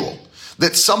casual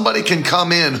that somebody can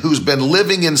come in who's been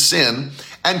living in sin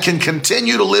and can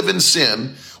continue to live in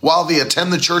sin while they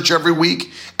attend the church every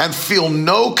week and feel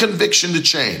no conviction to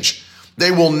change.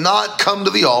 They will not come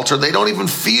to the altar. They don't even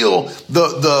feel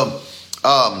the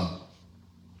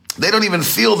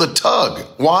tug.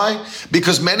 Why?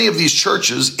 Because many of these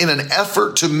churches, in an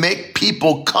effort to make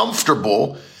people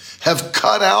comfortable, have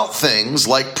cut out things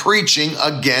like preaching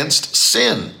against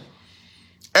sin.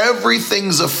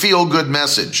 Everything's a feel-good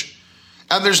message.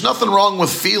 And there's nothing wrong with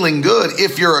feeling good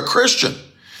if you're a Christian.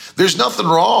 There's nothing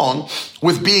wrong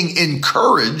with being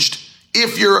encouraged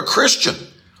if you're a Christian.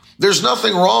 There's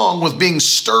nothing wrong with being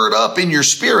stirred up in your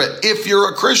spirit if you're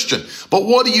a Christian. But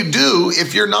what do you do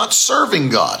if you're not serving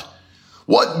God?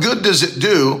 What good does it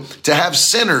do to have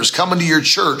sinners coming to your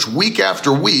church week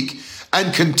after week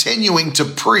and continuing to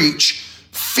preach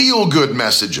feel-good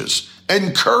messages,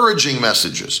 encouraging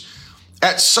messages?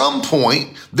 At some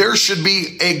point, there should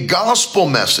be a gospel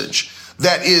message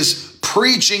that is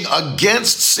preaching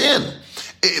against sin.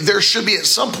 There should be at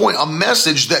some point a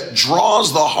message that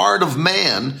draws the heart of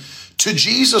man to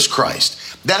Jesus Christ.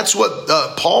 That's what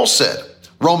Paul said,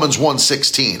 Romans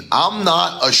 1:16. I'm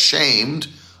not ashamed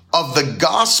of the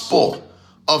gospel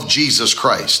of Jesus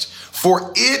Christ,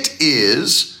 for it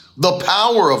is the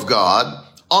power of God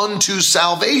unto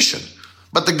salvation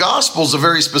But the gospel is a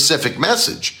very specific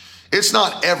message. It's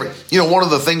not one of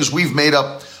the things we've made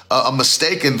up a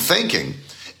mistake in thinking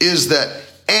is that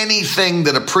anything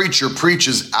that a preacher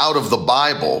preaches out of the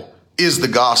Bible is the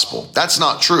gospel. That's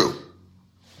not true.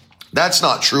 That's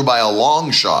not true by a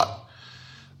long shot.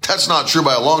 That's not true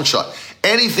by a long shot.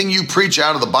 Anything you preach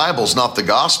out of the Bible is not the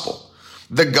gospel.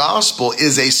 The gospel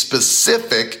is a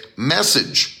specific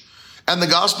message. And the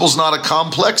gospel is not a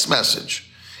complex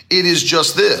message. It is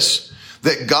just this,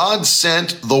 that God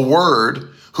sent the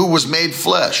Word who was made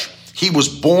flesh. He was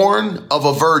born of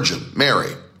a virgin,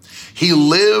 Mary. He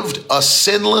lived a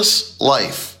sinless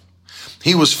life.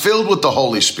 He was filled with the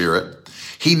Holy Spirit.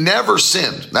 He never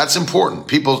sinned. That's important.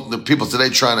 The people today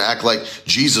trying to act like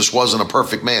Jesus wasn't a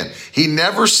perfect man. He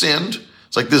never sinned.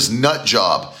 It's like this nut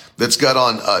job that's got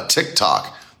on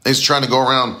TikTok. He's trying to go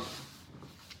around,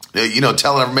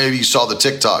 telling, maybe you saw the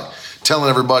TikTok, telling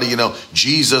everybody,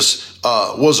 Jesus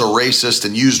was a racist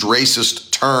and used racist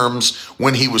terms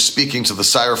when he was speaking to the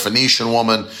Syrophoenician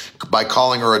woman by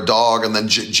calling her a dog. And then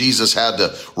Jesus had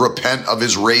to repent of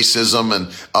his racism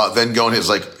and then going, he's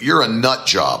like, you're a nut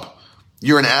job.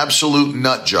 You're an absolute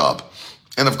nut job.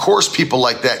 And of course, people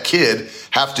like that kid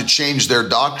have to change their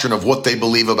doctrine of what they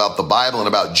believe about the Bible and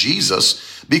about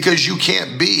Jesus, because you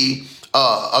can't be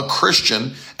a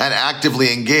Christian and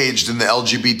actively engaged in the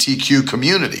LGBTQ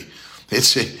community.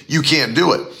 You can't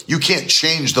do it. You can't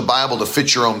change the Bible to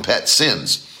fit your own pet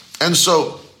sins. And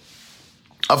so,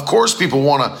 of course, people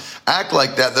want to act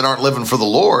like that aren't living for the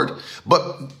Lord.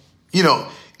 But,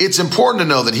 it's important to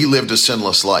know that he lived a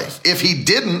sinless life. If he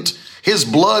didn't, his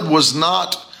blood was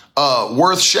not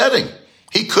worth shedding.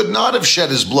 He could not have shed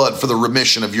his blood for the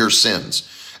remission of your sins.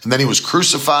 And then he was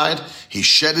crucified. He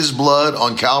shed his blood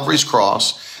on Calvary's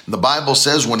cross. And the Bible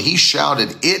says when he shouted,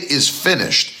 "It is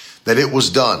finished," that it was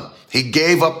done. He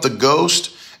gave up the ghost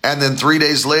and then 3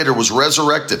 days later was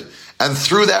resurrected. And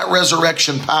through that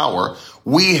resurrection power,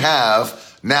 we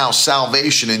have now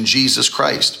salvation in Jesus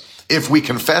Christ. If we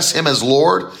confess him as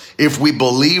Lord, if we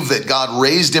believe that God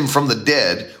raised him from the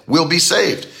dead, we'll be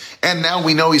saved. And now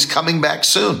we know he's coming back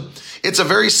soon. It's a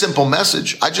very simple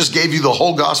message. I just gave you the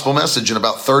whole gospel message in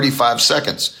about 35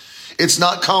 seconds. It's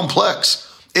not complex.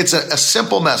 It's a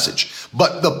simple message.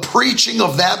 But the preaching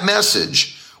of that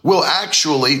message will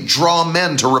actually draw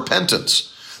men to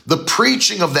repentance. The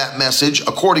preaching of that message,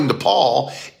 according to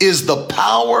Paul, is the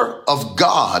power of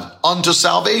God unto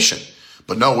salvation.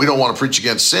 But no, we don't want to preach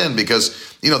against sin because,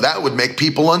 that would make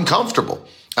people uncomfortable.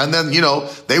 And then,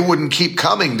 they wouldn't keep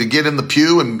coming to get in the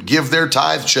pew and give their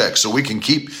tithe check so we can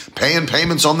keep paying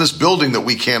payments on this building that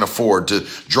we can't afford, to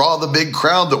draw the big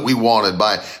crowd that we wanted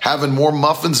by having more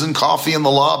muffins and coffee in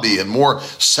the lobby and more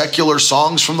secular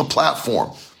songs from the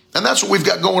platform. And that's what we've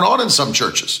got going on in some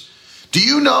churches. Do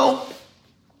you know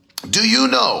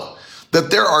that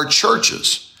there are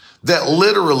churches that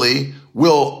literally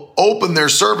will open their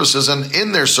services and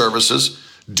in their services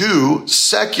do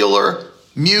secular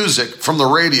music from the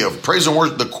radio, praise and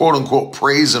worship, the quote unquote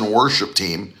praise and worship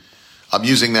team, I'm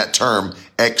using that term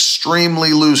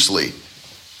extremely loosely,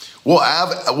 will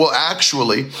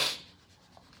actually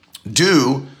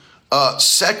do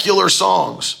secular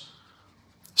songs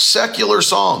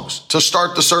to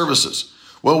start the services.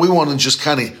 Well, we want to just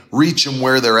kind of reach them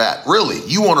where they're at. Really,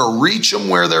 you want to reach them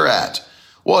where they're at.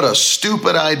 What a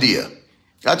stupid idea.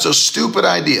 That's a stupid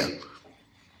idea.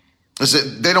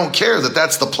 They don't care that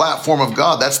that's the platform of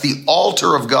God. That's the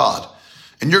altar of God.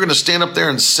 And you're going to stand up there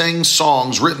and sing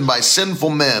songs written by sinful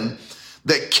men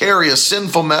that carry a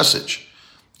sinful message.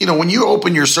 When you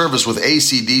open your service with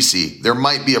AC/DC, there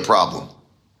might be a problem.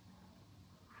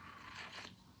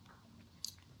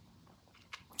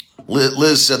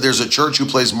 Liz said there's a church who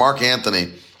plays Mark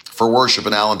Anthony for worship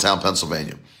in Allentown,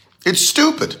 Pennsylvania. It's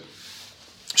stupid.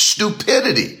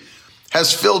 Stupidity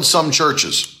has filled some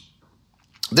churches.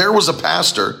 There was a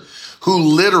pastor who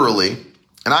literally,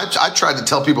 and I tried to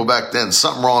tell people back then,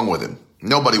 something wrong with him.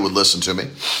 Nobody would listen to me.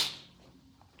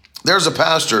 There's a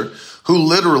pastor who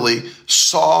literally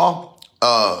saw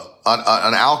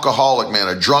an alcoholic man,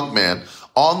 a drunk man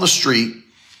on the street,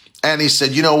 and he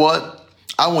said, "You know what?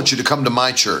 I want you to come to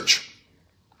my church.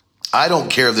 I don't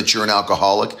care that you're an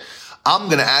alcoholic. I'm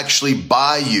going to actually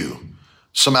buy you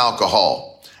some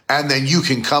alcohol. And then you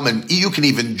can come and you can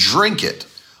even drink it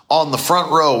on the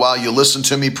front row while you listen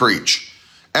to me preach."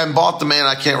 And bought the man,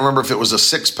 I can't remember if it was a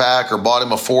 6-pack or bought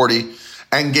him a 40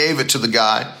 and gave it to the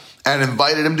guy and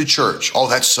invited him to church. Oh,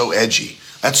 that's so edgy.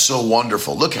 That's so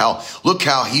wonderful. Look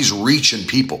how he's reaching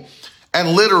people.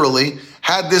 And literally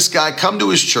had this guy come to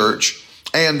his church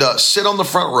and sit on the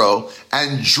front row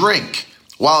and drink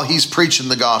while he's preaching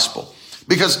the gospel.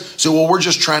 Well, we're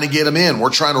just trying to get them in. We're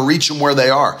trying to reach them where they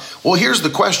are. Well, here's the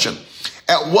question.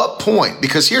 At what point,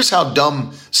 because here's how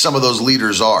dumb some of those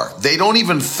leaders are. They don't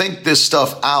even think this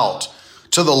stuff out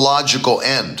to the logical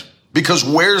end. Because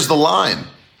where's the line?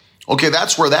 Okay,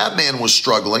 that's where that man was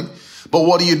struggling. But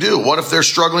what do? What if they're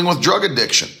struggling with drug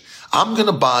addiction? I'm going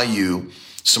to buy you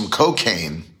some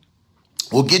cocaine.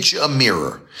 We'll get you a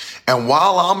mirror. And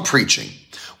while I'm preaching,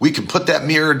 we can put that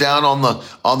mirror down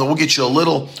we'll get you a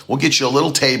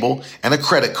little table and a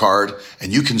credit card,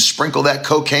 and you can sprinkle that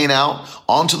cocaine out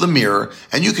onto the mirror,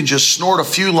 and you can just snort a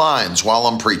few lines while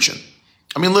I'm preaching.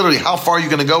 I mean, literally, how far are you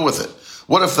going to go with it?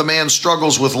 What if the man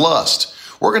struggles with lust?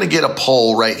 We're going to get a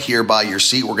pole right here by your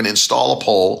seat. We're going to install a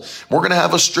pole. We're going to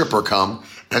have a stripper come,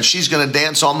 and she's going to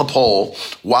dance on the pole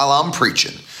while I'm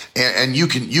preaching. And you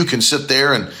can sit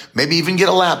there and maybe even get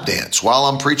a lap dance while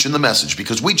I'm preaching the message,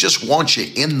 because we just want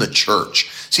you in the church.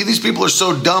 See, these people are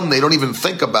so dumb, they don't even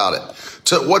think about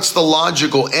it. What's the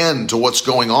logical end to what's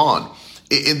going on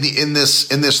in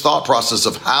this thought process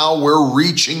of how we're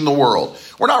reaching the world?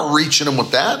 We're not reaching them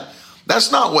with that. That's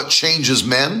not what changes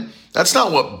men. That's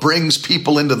not what brings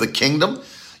people into the kingdom.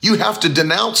 You have to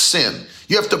denounce sin.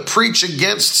 You have to preach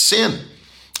against sin.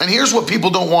 And here's what people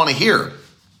don't want to hear.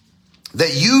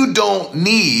 That you don't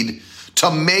need to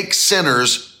make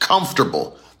sinners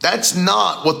comfortable. That's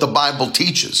not what the Bible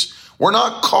teaches. We're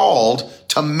not called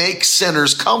to make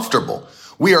sinners comfortable.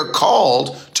 We are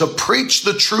called to preach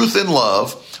the truth in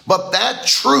love, but that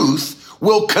truth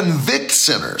will convict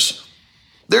sinners.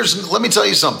 Let me tell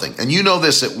you something, and you know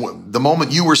this, at the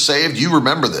moment you were saved, you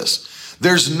remember this.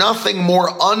 There's nothing more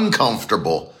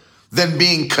uncomfortable than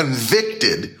being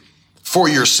convicted for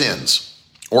your sins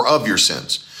or of your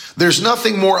sins. There's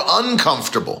nothing more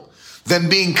uncomfortable than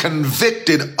being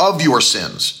convicted of your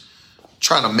sins.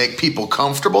 Trying to make people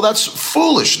comfortable, that's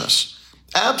foolishness.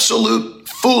 Absolute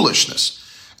foolishness.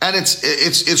 And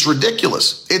it's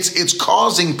ridiculous. It's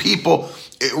causing people,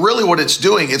 really what it's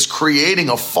doing, it's creating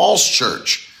a false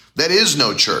church that is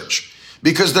no church,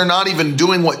 because they're not even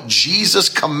doing what Jesus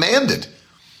commanded.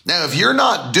 Now, if you're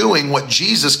not doing what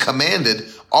Jesus commanded,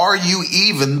 are you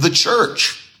even the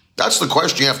church? That's the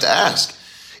question you have to ask.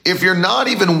 If you're not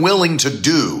even willing to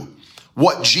do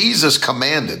what Jesus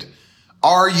commanded,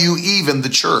 are you even the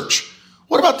church?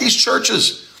 What about these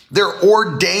churches? They're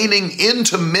ordaining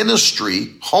into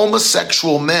ministry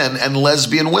homosexual men and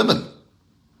lesbian women.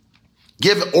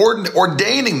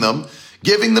 Ordaining them,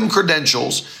 giving them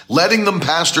credentials, letting them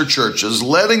pastor churches,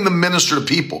 letting them minister to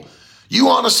people. You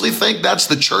honestly think that's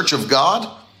the church of God?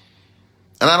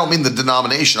 And I don't mean the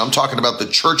denomination. I'm talking about the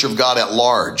church of God at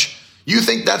large. You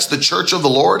think that's the church of the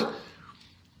Lord?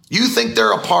 You think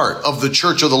they're a part of the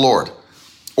church of the Lord?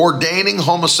 Ordaining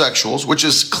homosexuals, which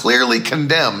is clearly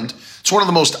condemned. It's one of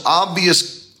the most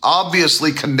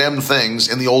obviously condemned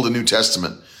things in the Old and New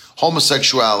Testament.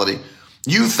 Homosexuality.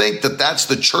 You think that that's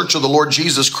the church of the Lord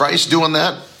Jesus Christ doing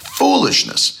that?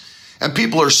 Foolishness. And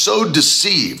people are so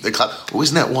deceived. They clap, oh,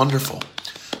 isn't that wonderful?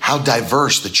 How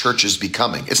diverse the church is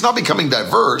becoming. It's not becoming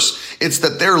diverse. It's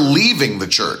that they're leaving the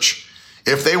church.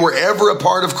 If they were ever a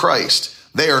part of Christ,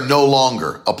 they are no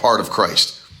longer a part of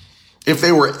Christ. If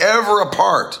they were ever a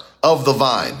part of the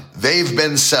vine, they've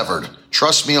been severed.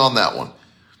 Trust me on that one.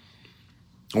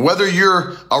 Whether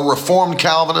you're a Reformed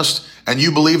Calvinist and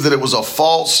you believe that it was a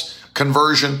false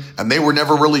conversion and they were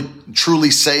never really truly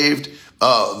saved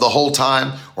the whole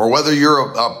time, or whether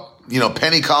you're a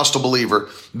Pentecostal believer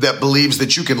that believes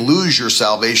that you can lose your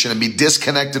salvation and be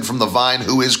disconnected from the vine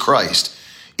who is Christ,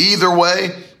 either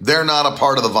way, they're not a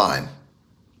part of the vine.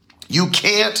 You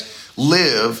can't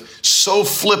live so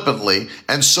flippantly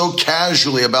and so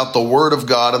casually about the Word of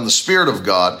God and the Spirit of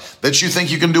God that you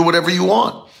think you can do whatever you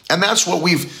want. And that's what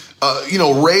we've,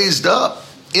 raised up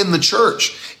in the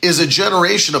church, is a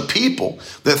generation of people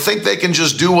that think they can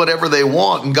just do whatever they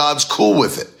want and God's cool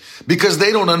with it, because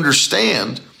they don't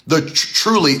understand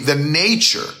truly the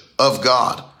nature of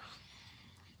God.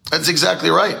 That's exactly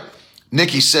right.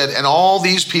 Nikki said, and all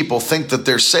these people think that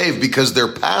they're saved because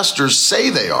their pastors say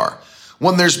they are,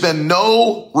 when there's been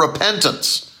no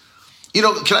repentance. Can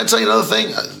I tell you another thing?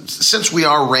 Since we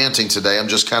are ranting today, I'm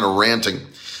just kind of ranting,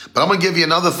 but I'm going to give you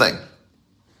another thing.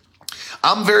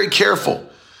 I'm very careful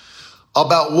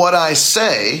about what I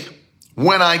say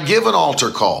when I give an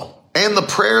altar call and the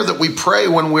prayer that we pray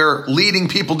when we're leading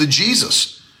people to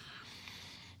Jesus.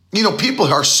 People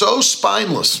are so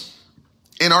spineless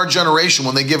in our generation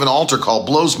when they give an altar call.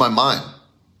 Blows my mind.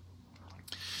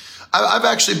 I've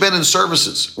actually been in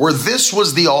services where this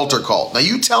was the altar call. Now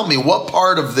you tell me what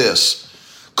part of this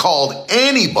called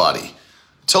anybody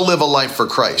to live a life for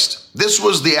Christ. This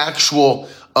was the actual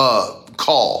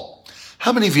call.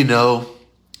 How many of you know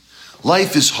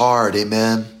Life is hard,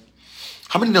 amen?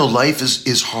 How many know life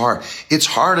is hard? It's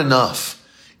hard enough,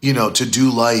 to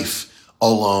do life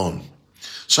alone.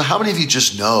 So how many of you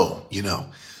just know,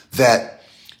 that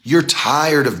you're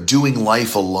tired of doing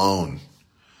life alone?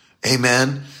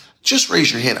 Amen? Just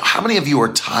raise your hand. How many of you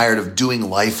are tired of doing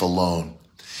life alone?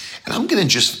 And I'm going to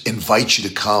just invite you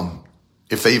to come,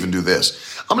 if they even do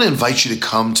this. I'm going to invite you to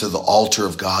come to the altar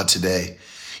of God today.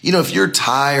 If you're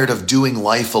tired of doing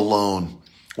life alone,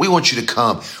 we want you to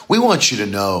come. We want you to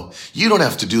know you don't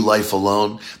have to do life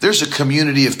alone. There's a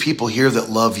community of people here that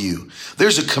love you.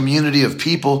 There's a community of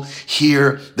people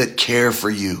here that care for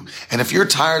you. And if you're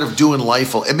tired of doing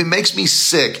life alone, it makes me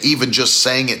sick even just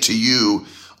saying it to you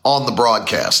on the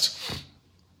broadcast.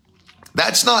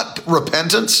 That's not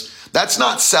repentance. That's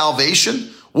not salvation.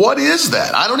 What is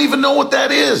that? I don't even know what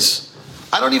that is.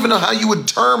 I don't even know how you would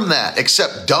term that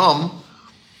except dumb.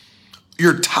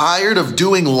 You're tired of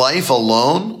doing life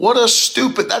alone? What a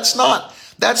stupid, that's not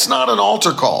an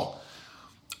altar call.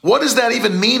 What does that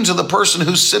even mean to the person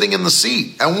who's sitting in the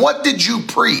seat? And what did you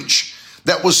preach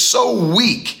that was so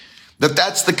weak that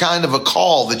that's the kind of a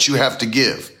call that you have to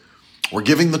give? We're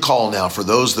giving the call now for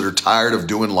those that are tired of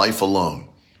doing life alone.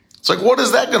 It's like, what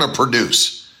is that going to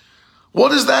produce?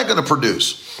 What is that going to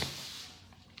produce?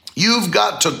 You've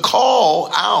got to call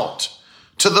out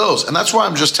to those. And that's why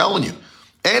I'm just telling you,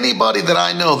 anybody that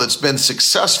I know that's been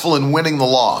successful in winning the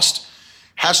lost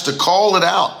has to call it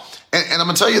out. And I'm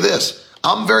going to tell you this,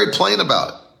 I'm very plain about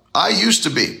it. I used to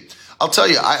be. I'll tell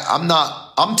you,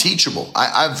 I'm teachable.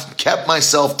 I've kept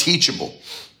myself teachable.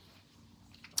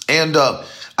 And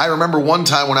I remember one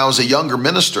time when I was a younger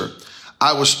minister,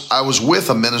 I was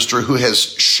with a minister who has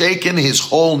shaken his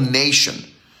whole nation,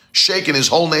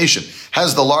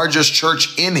 has the largest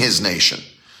church in his nation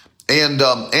and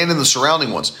in the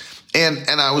surrounding ones. And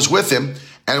I was with him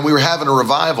and we were having a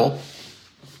revival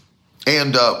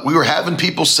and we were having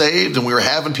people saved and we were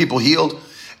having people healed.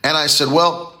 And I said,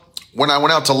 well, when I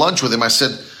went out to lunch with him, I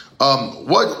said,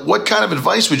 what kind of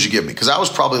advice would you give me? Because I was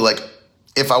probably like,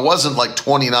 if I wasn't like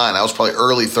 29, I was probably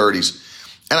early 30s.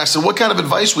 And I said, what kind of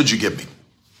advice would you give me?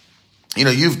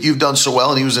 You've done so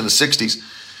well. And he was in the 60s.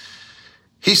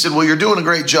 He said, well, you're doing a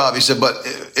great job. He said, but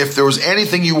if there was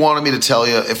anything you wanted me to tell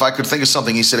you, if I could think of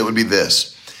something, he said, it would be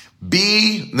this.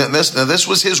 This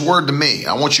was his word to me.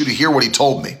 I want you to hear what he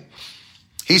told me.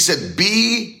 He said,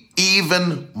 be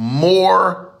even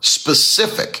more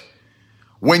specific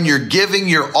when you're giving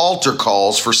your altar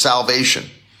calls for salvation.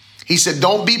 He said,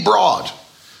 don't be broad.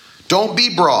 Don't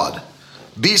be broad.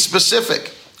 Be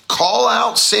specific. Call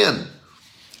out sin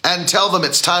and tell them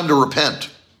it's time to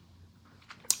repent.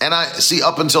 And I see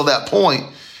up until that point,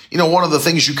 one of the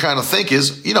things you kind of think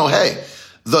is, hey,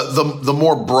 the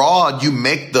more broad you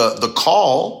make the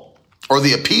call or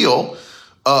the appeal,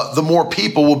 the more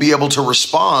people will be able to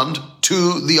respond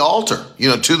to the altar,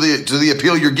 to the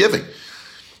appeal you're giving.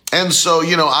 And so,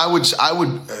 I would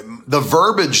the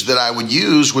verbiage that I would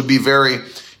use would be very,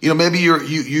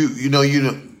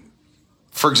 maybe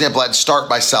for example, I'd start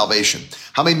by salvation.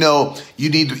 How many know you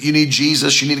need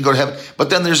Jesus, you need to go to heaven? But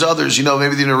then there's others,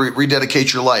 maybe you need to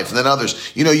rededicate your life. And then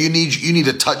others, you need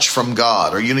a touch from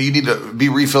God, or, you need to be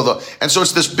refilled. And so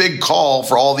it's this big call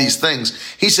for all these things.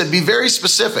 He said, be very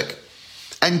specific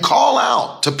and call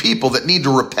out to people that need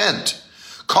to repent.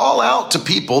 Call out to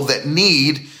people that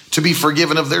need to be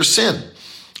forgiven of their sin.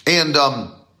 And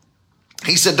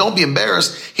he said, don't be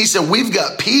embarrassed. He said, we've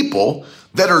got people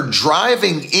that are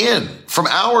driving in from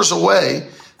hours away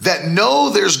that know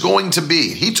there's going to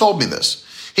be. He told me this.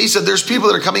 He said, there's people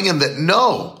that are coming in that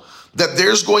know that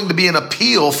there's going to be an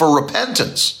appeal for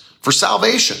repentance, for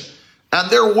salvation. And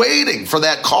they're waiting for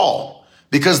that call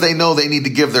because they know they need to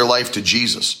give their life to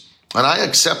Jesus. And I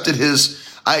accepted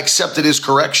his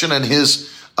correction and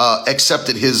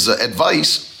accepted his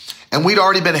advice. And we'd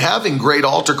already been having great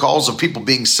altar calls of people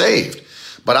being saved.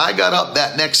 But I got up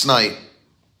that next night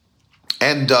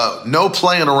and no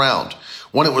playing around.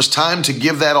 When it was time to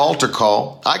give that altar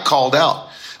call, I called out.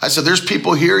 I said, there's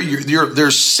people here,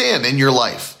 there's sin in your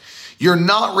life. You're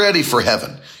not ready for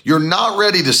heaven. You're not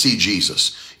ready to see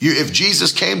Jesus. If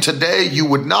Jesus came today, you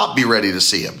would not be ready to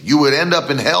see him. You would end up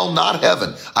in hell, not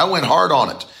heaven. I went hard on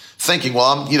it, thinking,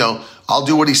 well, I'll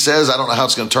do what he says. I don't know how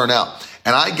it's going to turn out.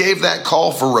 And I gave that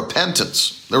call for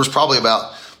repentance. There was probably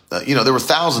about, there were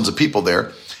thousands of people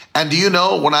there. And do you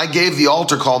know, when I gave the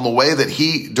altar call in the way that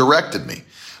he directed me,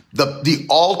 the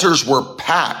altars were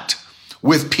packed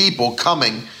with people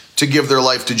coming to give their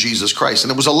life to Jesus Christ.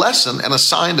 And it was a lesson and a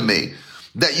sign to me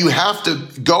that you have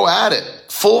to go at it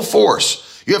full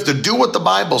force. You have to do what the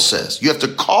Bible says. You have to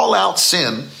call out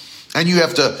sin And you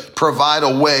have to provide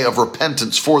a way of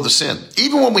repentance for the sin.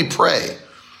 Even when we pray,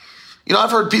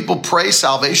 I've heard people pray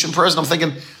salvation prayers, and I'm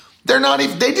thinking,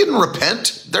 they didn't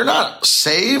repent. They're not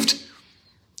saved.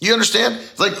 You understand?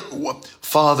 It's like,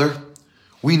 Father,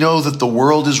 we know that the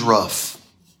world is rough.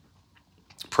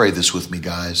 Pray this with me,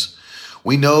 guys.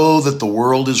 We know that the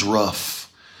world is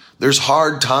rough. There's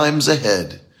hard times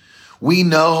ahead. We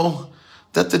know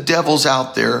that the devil's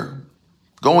out there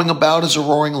going about as a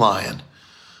roaring lion.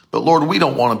 But Lord, we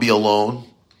don't want to be alone.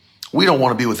 We don't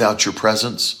want to be without your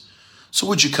presence. So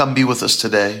would you come be with us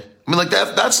today?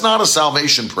 That's not a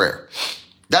salvation prayer.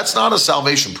 That's not a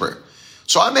salvation prayer.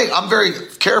 So I'm very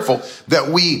careful that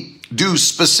we do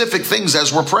specific things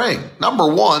as we're praying. Number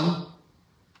one,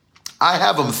 I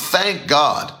have them thank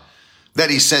God that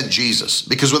he sent Jesus,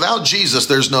 because without Jesus,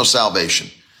 there's no salvation.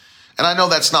 And I know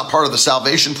that's not part of the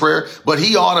salvation prayer, but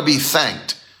he ought to be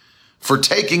thanked for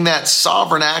taking that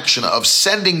sovereign action of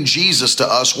sending Jesus to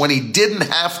us when he didn't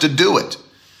have to do it.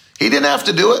 He didn't have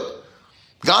to do it.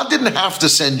 God didn't have to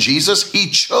send Jesus. He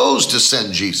chose to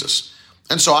send Jesus.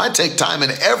 And so I take time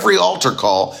in every altar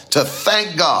call to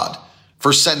thank God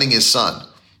for sending his son.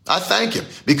 I thank him,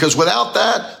 because without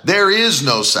that, there is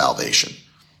no salvation.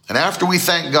 And after we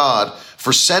thank God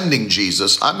for sending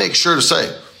Jesus, I make sure to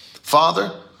say,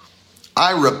 Father,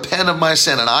 I repent of my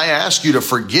sin, and I ask you to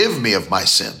forgive me of my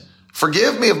sin.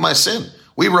 Forgive me of my sin.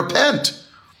 We repent.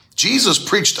 Jesus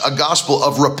preached a gospel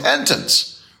of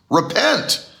repentance.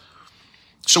 Repent.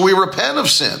 So we repent of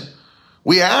sin.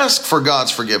 We ask for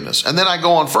God's forgiveness. And then I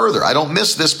go on further. I don't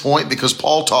miss this point because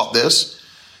Paul taught this.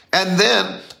 And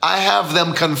then I have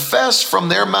them confess from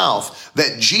their mouth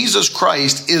that Jesus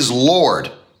Christ is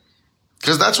Lord.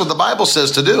 Because that's what the Bible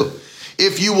says to do.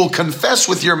 If you will confess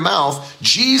with your mouth,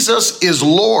 Jesus is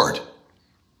Lord.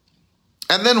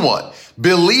 And then what?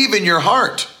 Believe in your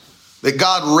heart that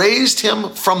God raised him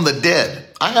from the dead.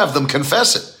 I have them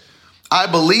confess it. I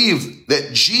believe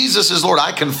that Jesus is Lord.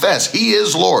 I confess he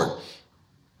is Lord.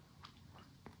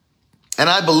 And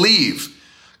I believe,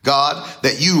 God,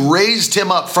 that you raised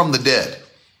him up from the dead.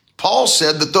 Paul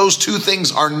said that those two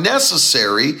things are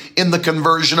necessary in the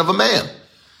conversion of a man.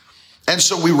 And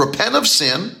so we repent of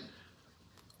sin.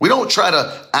 We don't try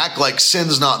to act like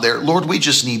sin's not there. Lord, we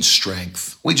just need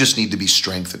strength. We just need to be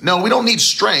strengthened. No, we don't need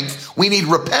strength. We need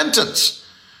repentance.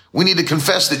 We need to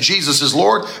confess that Jesus is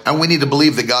Lord, and we need to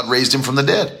believe that God raised him from the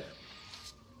dead.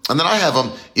 And then I have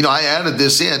them, I added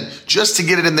this in just to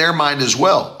get it in their mind as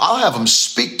well. I'll have them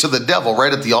speak to the devil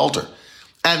right at the altar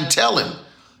and tell him,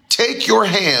 take your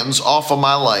hands off of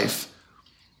my life.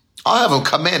 I'll have them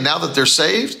come in. Now that they're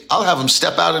saved, I'll have them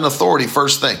step out in authority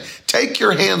first thing. Take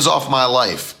your hands off my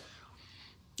life.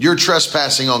 You're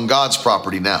trespassing on God's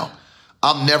property now.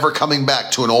 I'm never coming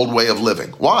back to an old way of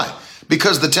living. Why?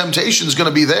 Because the temptation is going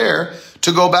to be there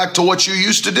to go back to what you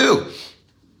used to do.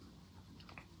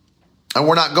 And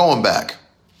we're not going back.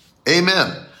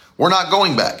 Amen. We're not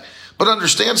going back. But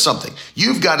understand something.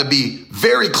 You've got to be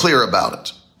very clear about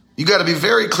it. You got to be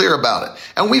very clear about it.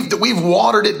 And we've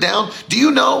watered it down. Do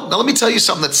you know? Now let me tell you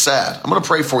something that's sad. I'm going to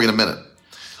pray for you in a minute.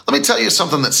 Let me tell you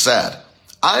something that's sad.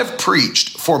 I've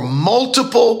preached for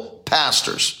multiple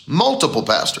pastors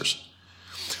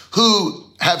who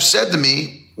have said to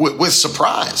me with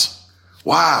surprise,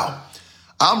 wow,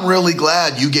 I'm really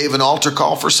glad you gave an altar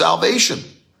call for salvation.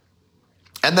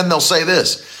 And then they'll say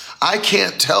this, I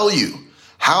can't tell you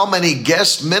how many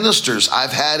guest ministers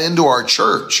I've had into our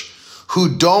church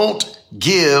who don't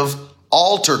give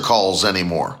altar calls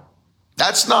anymore.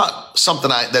 That's not something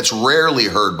that's rarely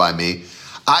heard by me.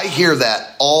 I hear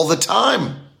that all the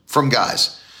time from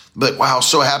guys. But wow,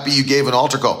 so happy you gave an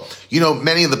altar call.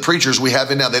 Many of the preachers we have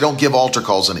in now, they don't give altar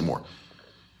calls anymore.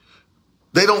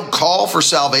 They don't call for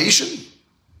salvation.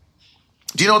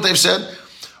 Do you know what they've said?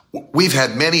 We've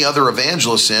had many other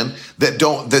evangelists in that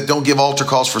don't give altar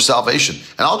calls for salvation.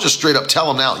 And I'll just straight up tell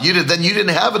them now, you didn't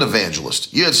have an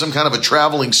evangelist. You had some kind of a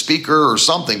traveling speaker or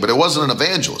something, but it wasn't an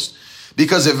evangelist.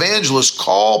 Because evangelists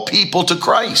call people to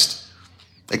Christ.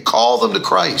 They call them to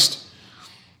Christ.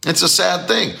 It's a sad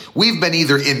thing. We've been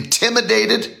either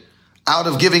intimidated out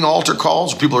of giving altar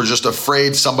calls, or people are just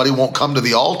afraid somebody won't come to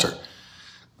the altar.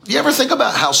 You ever think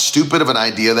about how stupid of an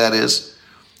idea that is?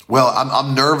 Well,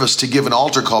 I'm nervous to give an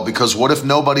altar call because what if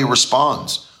nobody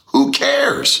responds? Who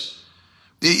cares?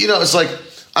 It's like,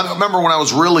 I remember when I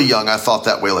was really young, I thought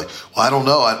that way. Like, well, I don't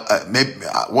know.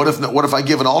 What if I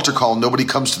give an altar call and nobody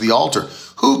comes to the altar?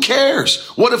 Who cares?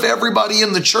 What if everybody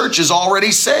in the church is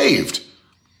already saved?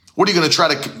 What are you going to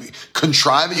try to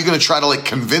contrive it? You're going to try to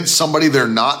convince somebody they're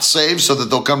not saved so that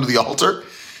they'll come to the altar?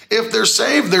 If they're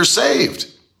saved, they're saved.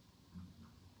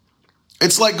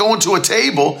 It's like going to a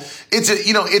table.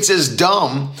 It's as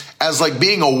dumb as like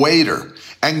being a waiter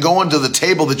and going to the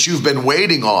table that you've been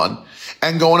waiting on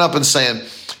and going up and saying,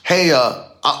 hey,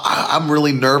 I'm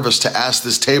really nervous to ask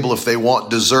this table if they want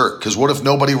dessert, because what if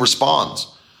nobody responds?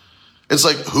 It's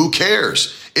like, who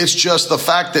cares? It's just the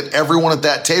fact that everyone at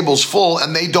that table's full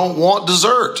and they don't want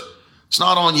dessert. It's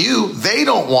not on you. They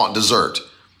don't want dessert.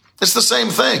 It's the same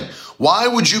thing. Why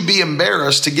would you be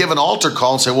embarrassed to give an altar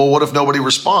call and say, well, what if nobody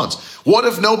responds? What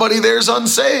if nobody there's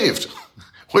unsaved?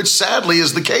 Which sadly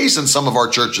is the case in some of our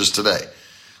churches today,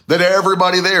 that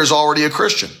everybody there is already a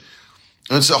Christian.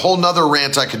 And it's a whole nother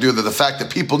rant I could do, that the fact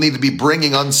that people need to be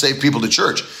bringing unsaved people to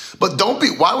church. But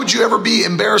why would you ever be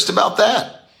embarrassed about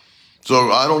that?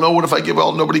 So I don't know, what if I give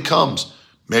out, nobody comes?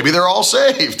 Maybe they're all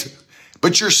saved,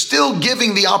 but you're still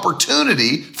giving the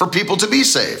opportunity for people to be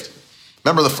saved.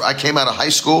 Remember, I came out of high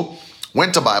school,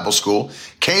 went to Bible school,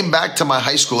 came back to my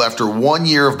high school after 1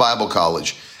 year of Bible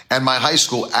college, and my high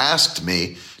school asked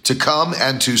me to come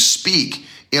and to speak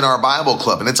in our Bible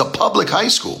club. And it's a public high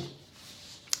school.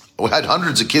 We had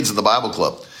hundreds of kids in the Bible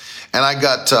club. And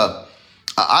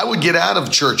I would get out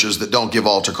of churches that don't give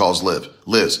altar calls,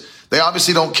 Liz. They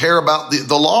obviously don't care about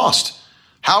the lost.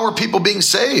 How are people being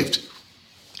saved?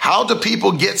 How do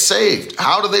people get saved?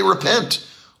 How do they repent?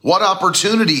 What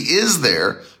opportunity is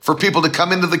there for people to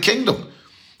come into the kingdom?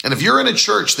 And if you're in a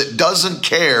church that doesn't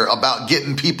care about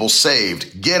getting people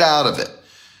saved, get out of it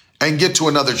and get to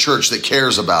another church that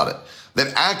cares about it,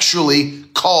 that actually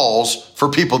calls for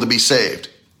people to be saved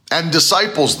and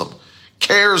disciples them,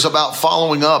 cares about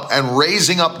following up and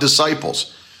raising up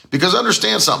disciples. Because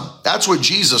understand something, that's what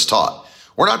Jesus taught.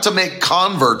 We're not to make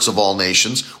converts of all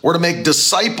nations. We're to make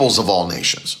disciples of all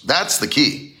nations. That's the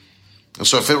key. And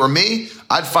so if it were me,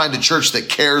 I'd find a church that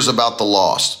cares about the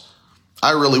lost.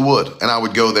 I really would. And I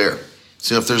would go there.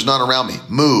 See, if there's none around me,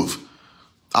 move.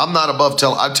 I'm not above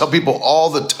I tell people all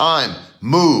the time,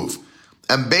 move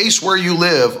and base where you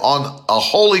live on a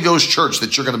Holy Ghost church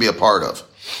that you're going to be a part of.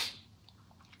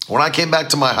 When I came back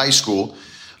to my high school,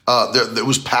 it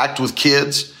was packed with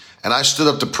kids, and I stood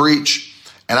up to preach.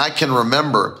 And I can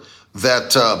remember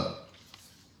that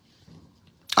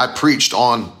I preached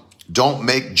on don't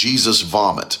make Jesus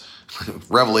vomit,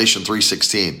 Revelation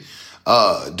 3:16.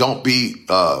 Don't be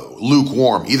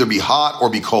lukewarm, either be hot or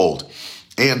be cold.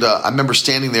 And I remember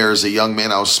standing there as a young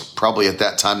man. I was probably at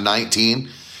that time 19.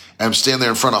 And I'm standing there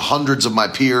in front of hundreds of my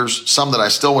peers, some that I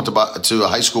still went to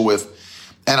high school with.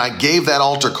 And I gave that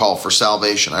altar call for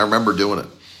salvation. I remember doing it.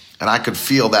 And I could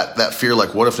feel that fear,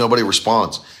 like, what if nobody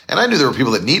responds? And I knew there were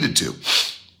people that needed to.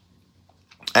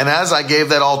 And as I gave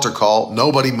that altar call,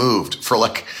 nobody moved for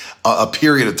like a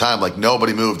period of time. Like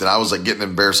nobody moved. And I was like getting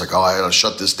embarrassed, like, oh, I gotta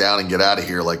shut this down and get out of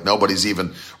here. Like nobody's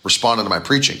even responding to my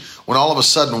preaching. When all of a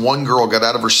sudden one girl got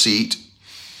out of her seat.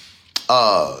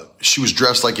 She was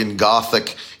dressed like in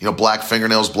Gothic, black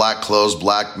fingernails, black clothes,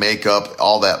 black makeup,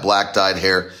 all that black dyed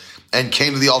hair, and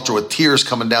came to the altar with tears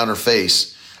coming down her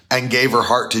face and gave her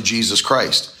heart to Jesus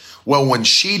Christ. Well, when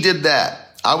she did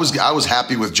that, I was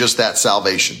happy with just that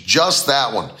salvation. Just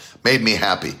that one made me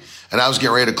happy. And I was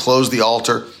getting ready to close the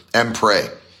altar and pray.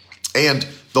 And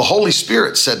the Holy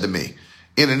Spirit said to me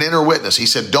in an inner witness, he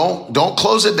said, don't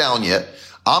close it down yet.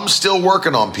 I'm still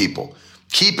working on people.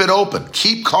 Keep it open.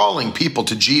 Keep calling people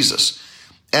to Jesus.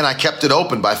 And I kept it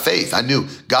open by faith. I knew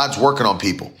God's working on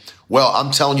people. Well,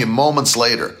 I'm telling you, moments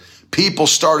later, people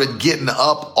started getting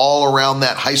up all around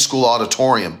that high school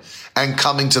auditorium and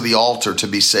coming to the altar to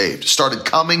be saved. Started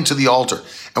coming to the altar.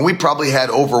 And we probably had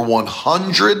over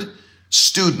 100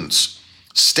 students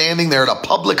standing there at a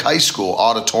public high school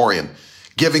auditorium,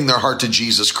 giving their heart to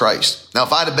Jesus Christ. Now,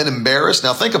 if I'd have been embarrassed,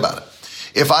 now think about it.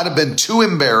 If I'd have been too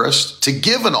embarrassed to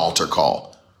give an altar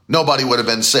call, nobody would have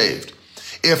been saved.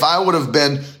 If I would have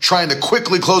been trying to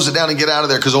quickly close it down and get out of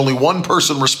there because only one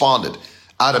person responded,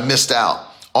 I'd have missed out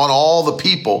on all the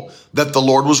people that the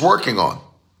Lord was working on.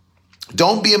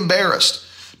 Don't be embarrassed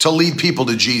to lead people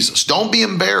to Jesus. Don't be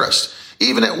embarrassed,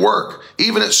 even at work,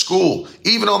 even at school,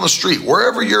 even on the street,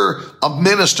 wherever you're a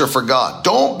minister for God.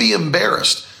 Don't be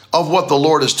embarrassed of what the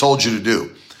Lord has told you to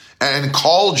do and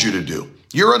called you to do.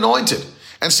 You're anointed.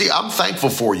 And see, I'm thankful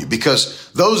for you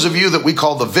because those of you that we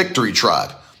call the Victory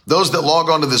Tribe, those that log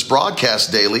on to this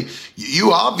broadcast daily,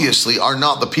 you obviously are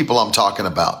not the people I'm talking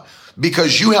about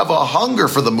because you have a hunger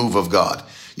for the move of God.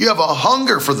 You have a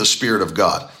hunger for the Spirit of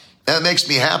God. And it makes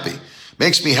me happy.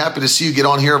 Makes me happy to see you get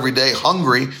on here every day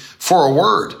hungry for a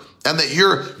word and that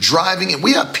you're driving in.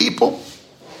 We have people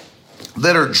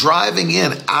that are driving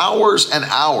in hours and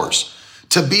hours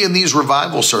to be in these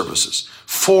revival services.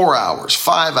 4 hours,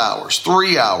 5 hours,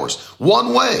 3 hours,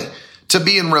 one way to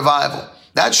be in revival.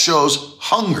 That shows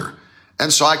hunger.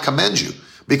 And so I commend you,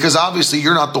 because obviously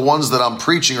you're not the ones that I'm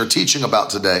preaching or teaching about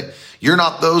today. You're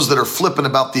not those that are flipping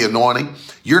about the anointing.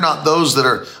 You're not those that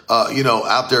are,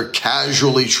 out there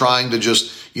casually trying to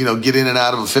just, get in and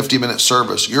out of a 50-minute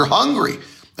service. You're hungry.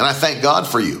 And I thank God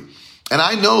for you. And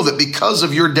I know that because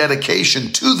of your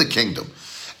dedication to the kingdom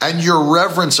and your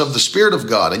reverence of the Spirit of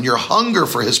God and your hunger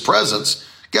for his presence,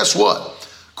 guess what?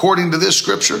 According to this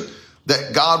scripture,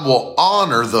 that God will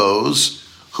honor those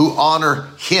who honor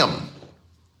him.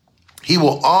 He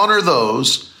will honor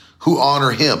those who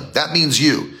honor him. That means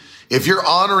you. If you're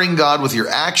honoring God with your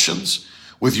actions,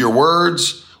 with your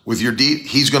words, with your deed,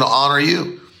 he's going to honor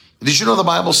you. Did you know the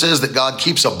Bible says that God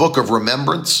keeps a book of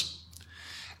remembrance?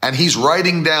 And he's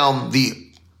writing down the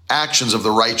actions of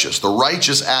the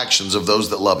righteous actions of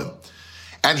those that love him.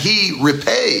 And he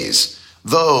repays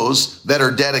those that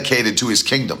are dedicated to his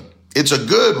kingdom. It's a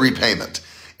good repayment.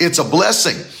 It's a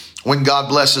blessing when God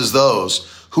blesses those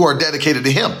who are dedicated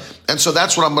to him. And so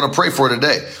that's what I'm going to pray for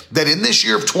today, that in this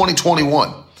year of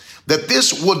 2021, that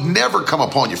this would never come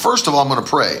upon you. First of all, I'm going to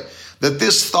pray that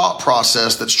this thought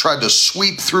process that's tried to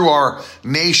sweep through our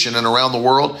nation and around the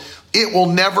world, it will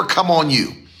never come on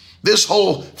you. This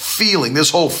whole feeling,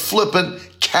 this whole flippant,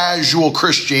 casual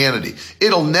Christianity,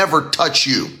 it'll never touch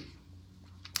you.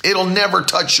 It'll never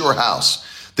touch your house.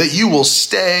 That you will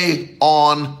stay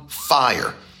on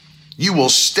fire. You will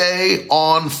stay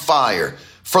on fire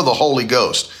for the Holy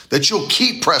Ghost. That you'll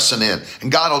keep pressing in,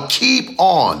 and God will keep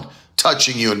on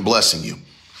touching you and blessing you.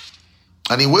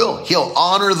 And he will. He'll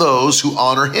honor those who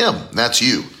honor him. That's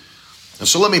you. And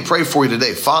so let me pray for you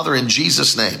today. Father, in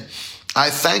Jesus' name, I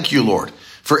thank you, Lord,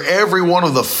 for every one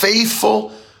of the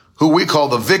faithful who we call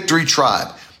the Victory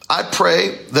Tribe. I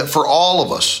pray that for all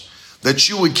of us, that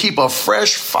you would keep a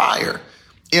fresh fire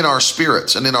in our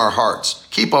spirits and in our hearts.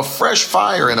 Keep a fresh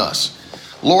fire in us.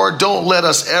 Lord, don't let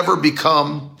us ever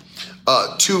become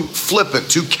too flippant,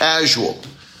 too casual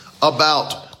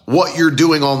about what you're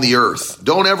doing on the earth.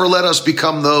 Don't ever let us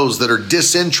become those that are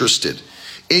disinterested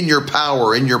in your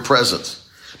power, in your presence.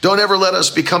 Don't ever let us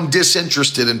become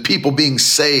disinterested in people being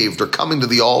saved or coming to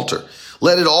the altar.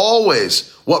 Let it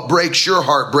always, what breaks your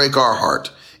heart, break our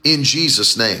heart. In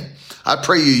Jesus' name. I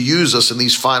pray you use us in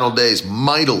these final days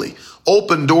mightily.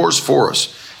 Open doors for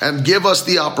us and give us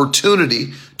the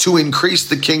opportunity to increase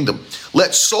the kingdom.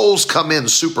 Let souls come in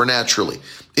supernaturally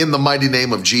in the mighty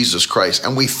name of Jesus Christ.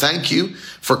 And we thank you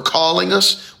for calling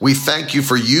us. We thank you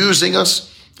for using us.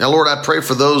 Now, Lord, I pray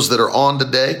for those that are on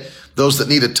today, those that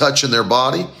need a touch in their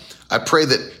body. I pray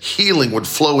that healing would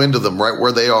flow into them right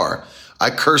where they are. I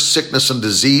curse sickness and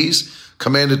disease,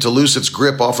 command it to loose its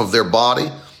grip off of their body.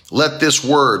 Let this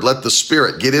word, let the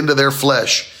Spirit get into their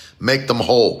flesh, make them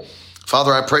whole.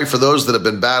 Father, I pray for those that have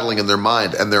been battling in their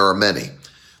mind, and there are many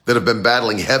that have been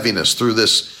battling heaviness through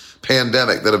this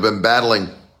pandemic, that have been battling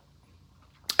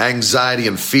anxiety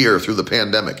and fear through the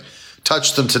pandemic.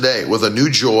 Touch them today with a new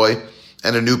joy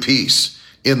and a new peace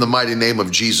in the mighty name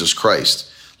of Jesus Christ.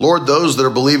 Lord, those that are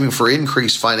believing for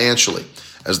increase financially,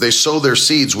 as they sow their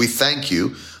seeds, we thank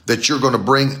you that you're going to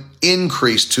bring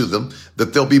increase to them,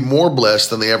 that they'll be more blessed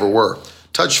than they ever were.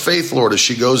 Touch Faith, Lord, as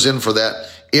she goes in for that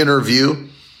interview.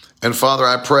 And Father,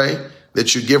 I pray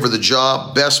that you give her the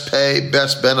job, best pay,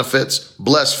 best benefits,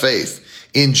 bless Faith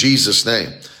in Jesus' name.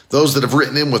 Those that have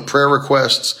written in with prayer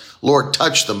requests, Lord,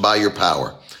 touch them by your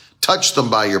power. Touch them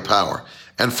by your power.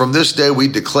 And from this day, we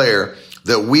declare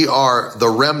that we are the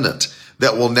remnant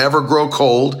that will never grow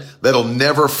cold, that'll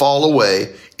never fall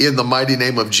away. In the mighty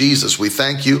name of Jesus, we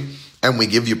thank you and we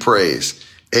give you praise.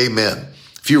 Amen.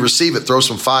 If you receive it, throw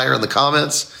some fire in the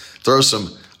comments, throw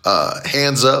some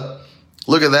hands up.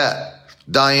 Look at that.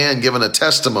 Diane giving a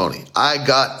testimony. I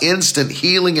got instant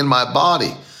healing in my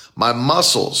body, my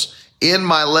muscles, in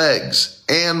my legs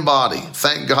and body.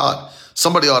 Thank God.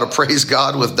 Somebody ought to praise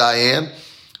God with Diane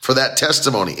for that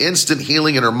testimony. Instant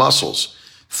healing in her muscles.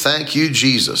 Thank you,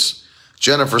 Jesus.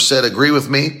 Jennifer said, agree with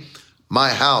me. My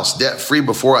house debt free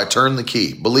before I turn the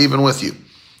key. Believing with you.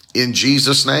 In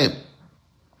Jesus' name.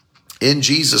 In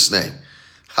Jesus' name.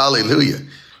 Hallelujah.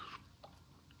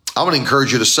 I'm going to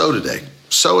encourage you to sow today.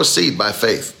 Sow a seed by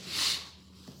faith.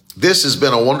 This has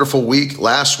been a wonderful week.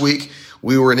 Last week,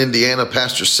 we were in Indiana,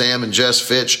 Pastor Sam and Jess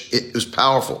Fitch. It was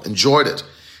powerful. Enjoyed it.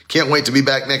 Can't wait to be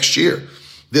back next year.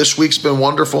 This week's been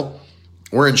wonderful.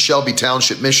 We're in Shelby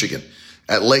Township, Michigan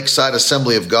at Lakeside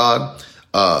Assembly of God.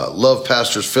 Love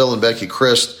Pastors Phil and Becky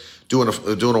Christ doing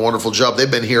a wonderful job. They've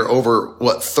been here over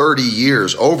 30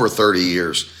 years,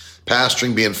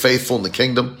 pastoring, being faithful in the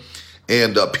kingdom.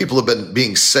 And people have been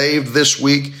being saved this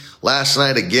week. Last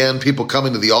night, again, people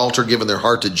coming to the altar, giving their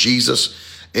heart to Jesus.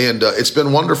 And it's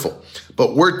been wonderful.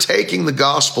 But we're taking the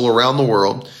gospel around the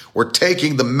world. We're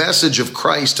taking the message of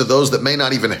Christ to those that may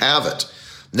not even have it.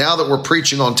 Now that we're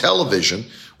preaching on television,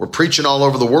 we're preaching all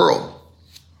over the world.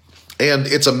 And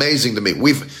it's amazing to me.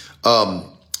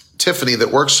 Tiffany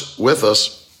that works with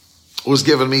us was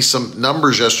giving me some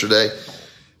numbers yesterday.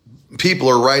 People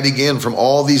are writing in from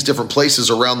all these different places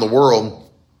around the world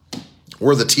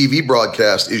where the TV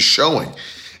broadcast is showing.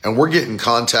 And we're getting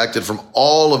contacted from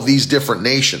all of these different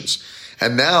nations.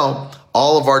 And now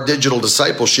all of our digital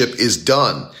discipleship is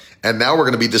done. And now we're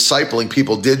going to be discipling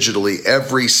people digitally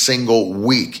every single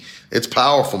week. It's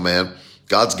powerful, man.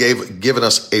 God's given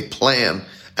us a plan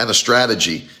and a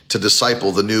strategy to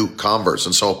disciple the new converts.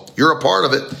 And so you're a part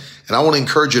of it. And I want to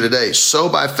encourage you today, sow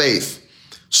by faith.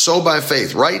 Sow by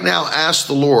faith. Right now, ask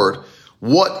the Lord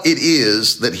what it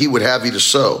is that he would have you to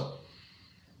sow.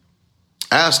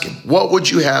 Ask him, what would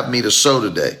you have me to sow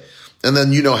today? And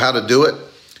then you know how to do it.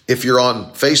 If you're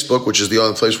on Facebook, which is the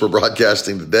only place we're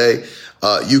broadcasting today,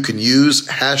 you can use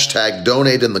hashtag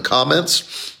donate in the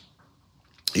comments.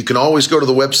 You can always go to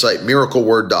the website,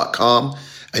 miracleword.com,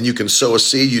 and you can sow a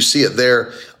seed. You see it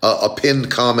there, a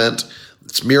pinned comment.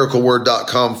 It's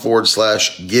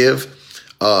miracleword.com/give.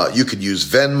 You could use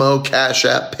Venmo, Cash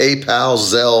App, PayPal,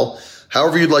 Zelle,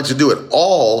 however you'd like to do it.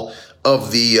 All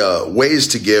of the ways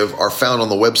to give are found on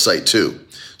the website too.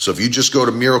 So if you just go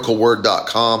to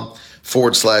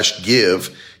miracleword.com/give,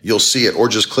 you'll see it, or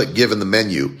just click give in the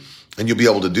menu and you'll be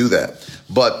able to do that.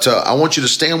 But I want you to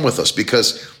stand with us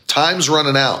because time's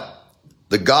running out.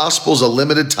 The gospel's a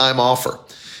limited time offer.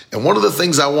 And one of the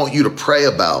things I want you to pray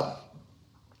about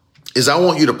is I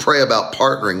want you to pray about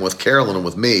partnering with Carolyn and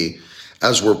with me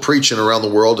as we're preaching around the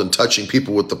world and touching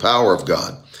people with the power of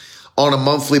God on a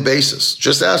monthly basis.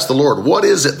 Just ask the Lord, what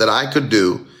is it that I could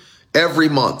do every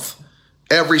month,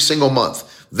 every single month,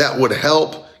 that would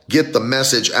help get the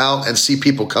message out and see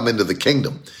people come into the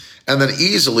kingdom? And then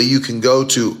easily you can go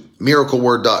to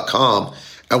miracleword.com,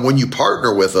 and when you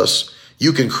partner with us,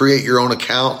 you can create your own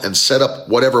account and set up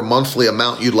whatever monthly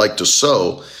amount you'd like to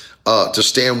sow to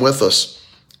stand with us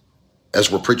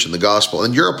as we're preaching the gospel.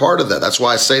 And you're a part of that. That's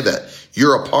why I say that.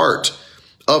 You're a part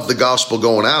of the gospel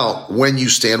going out when you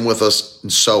stand with us in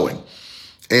sowing.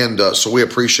 And so we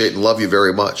appreciate and love you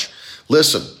very much.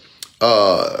 Listen,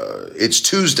 it's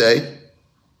Tuesday.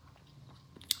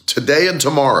 Today and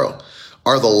tomorrow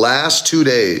are the last 2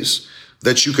 days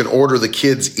that you can order the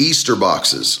kids' Easter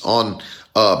boxes on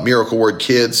Miracle Word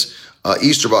Kids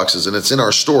Easter boxes. And it's in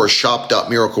our store,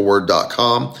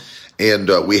 shop.miracleword.com.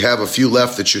 And we have a few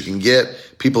left that you can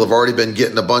get. People have already been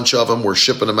getting a bunch of them. We're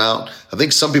shipping them out. I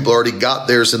think some people already got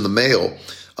theirs in the mail,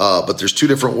 but there's two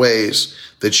different ways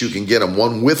that you can get them.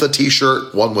 One with a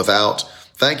t-shirt, one without.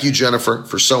 Thank you, Jennifer,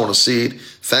 for sowing a seed.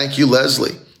 Thank you,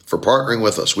 Leslie, for partnering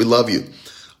with us. We love you.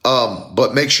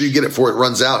 But make sure you get it before it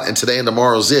runs out. And today and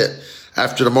tomorrow's it.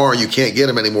 After tomorrow, you can't get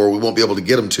them anymore. We won't be able to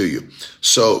get them to you.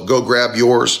 So go grab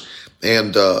yours,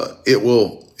 and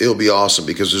it'll be awesome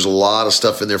because there's a lot of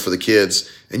stuff in there for the kids,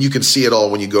 and you can see it all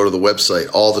when you go to the website,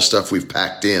 all the stuff we've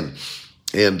packed in.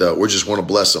 And we just want to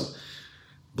bless them.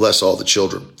 Bless all the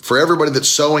children. For everybody that's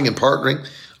sowing and partnering,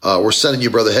 we're sending you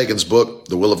Brother Hagin's book,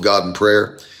 The Will of God in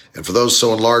Prayer. And for those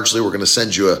sowing largely, we're going to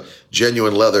send you a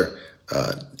genuine leather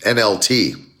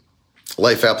NLT,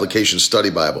 Life Application Study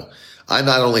Bible. I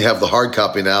not only have the hard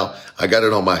copy now, I got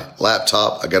it on my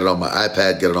laptop, I got it on my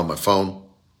iPad, got it on my phone.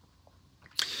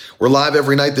 We're live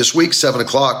every night this week, 7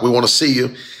 o'clock. We want to see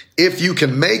you. If you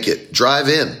can make it, drive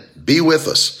in, be with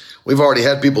us. We've already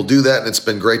had people do that, and it's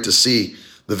been great to see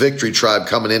the Victory Tribe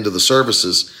coming into the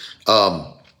services.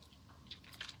 All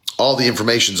the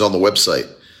information's on the website,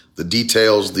 the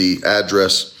details, the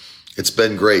address. It's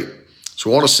been great. So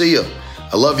we want to see you.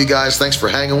 I love you guys. Thanks for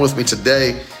hanging with me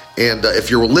today. And if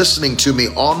you're listening to me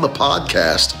on the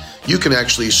podcast, you can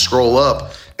actually scroll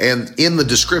up, and in the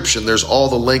description, there's all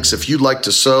the links. If you'd like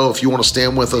to sow, if you want to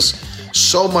stand with us,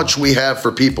 so much we have for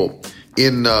people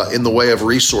in the way of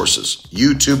resources,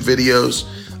 YouTube videos,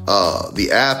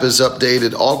 the app is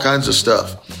updated, all kinds of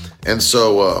stuff. And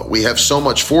so we have so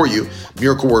much for you.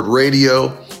 Miracle Word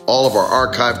Radio, all of our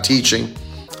archive teaching.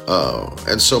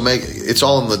 And so it's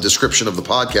all in the description of the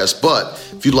podcast. But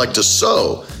if you'd like to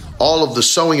sow, all of the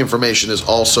sowing information is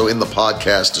also in the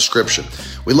podcast description.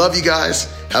 We love you guys.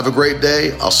 Have a great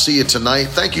day. I'll see you tonight.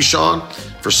 Thank you, Sean,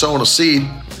 for sowing a seed.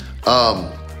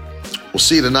 We'll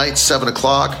see you tonight, 7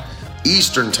 o'clock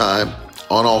Eastern time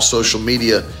on all social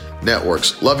media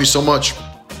networks. Love you so much.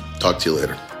 Talk to you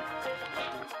later.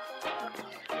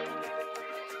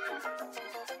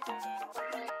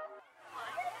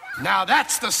 Now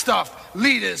that's the stuff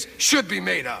leaders should be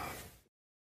made of.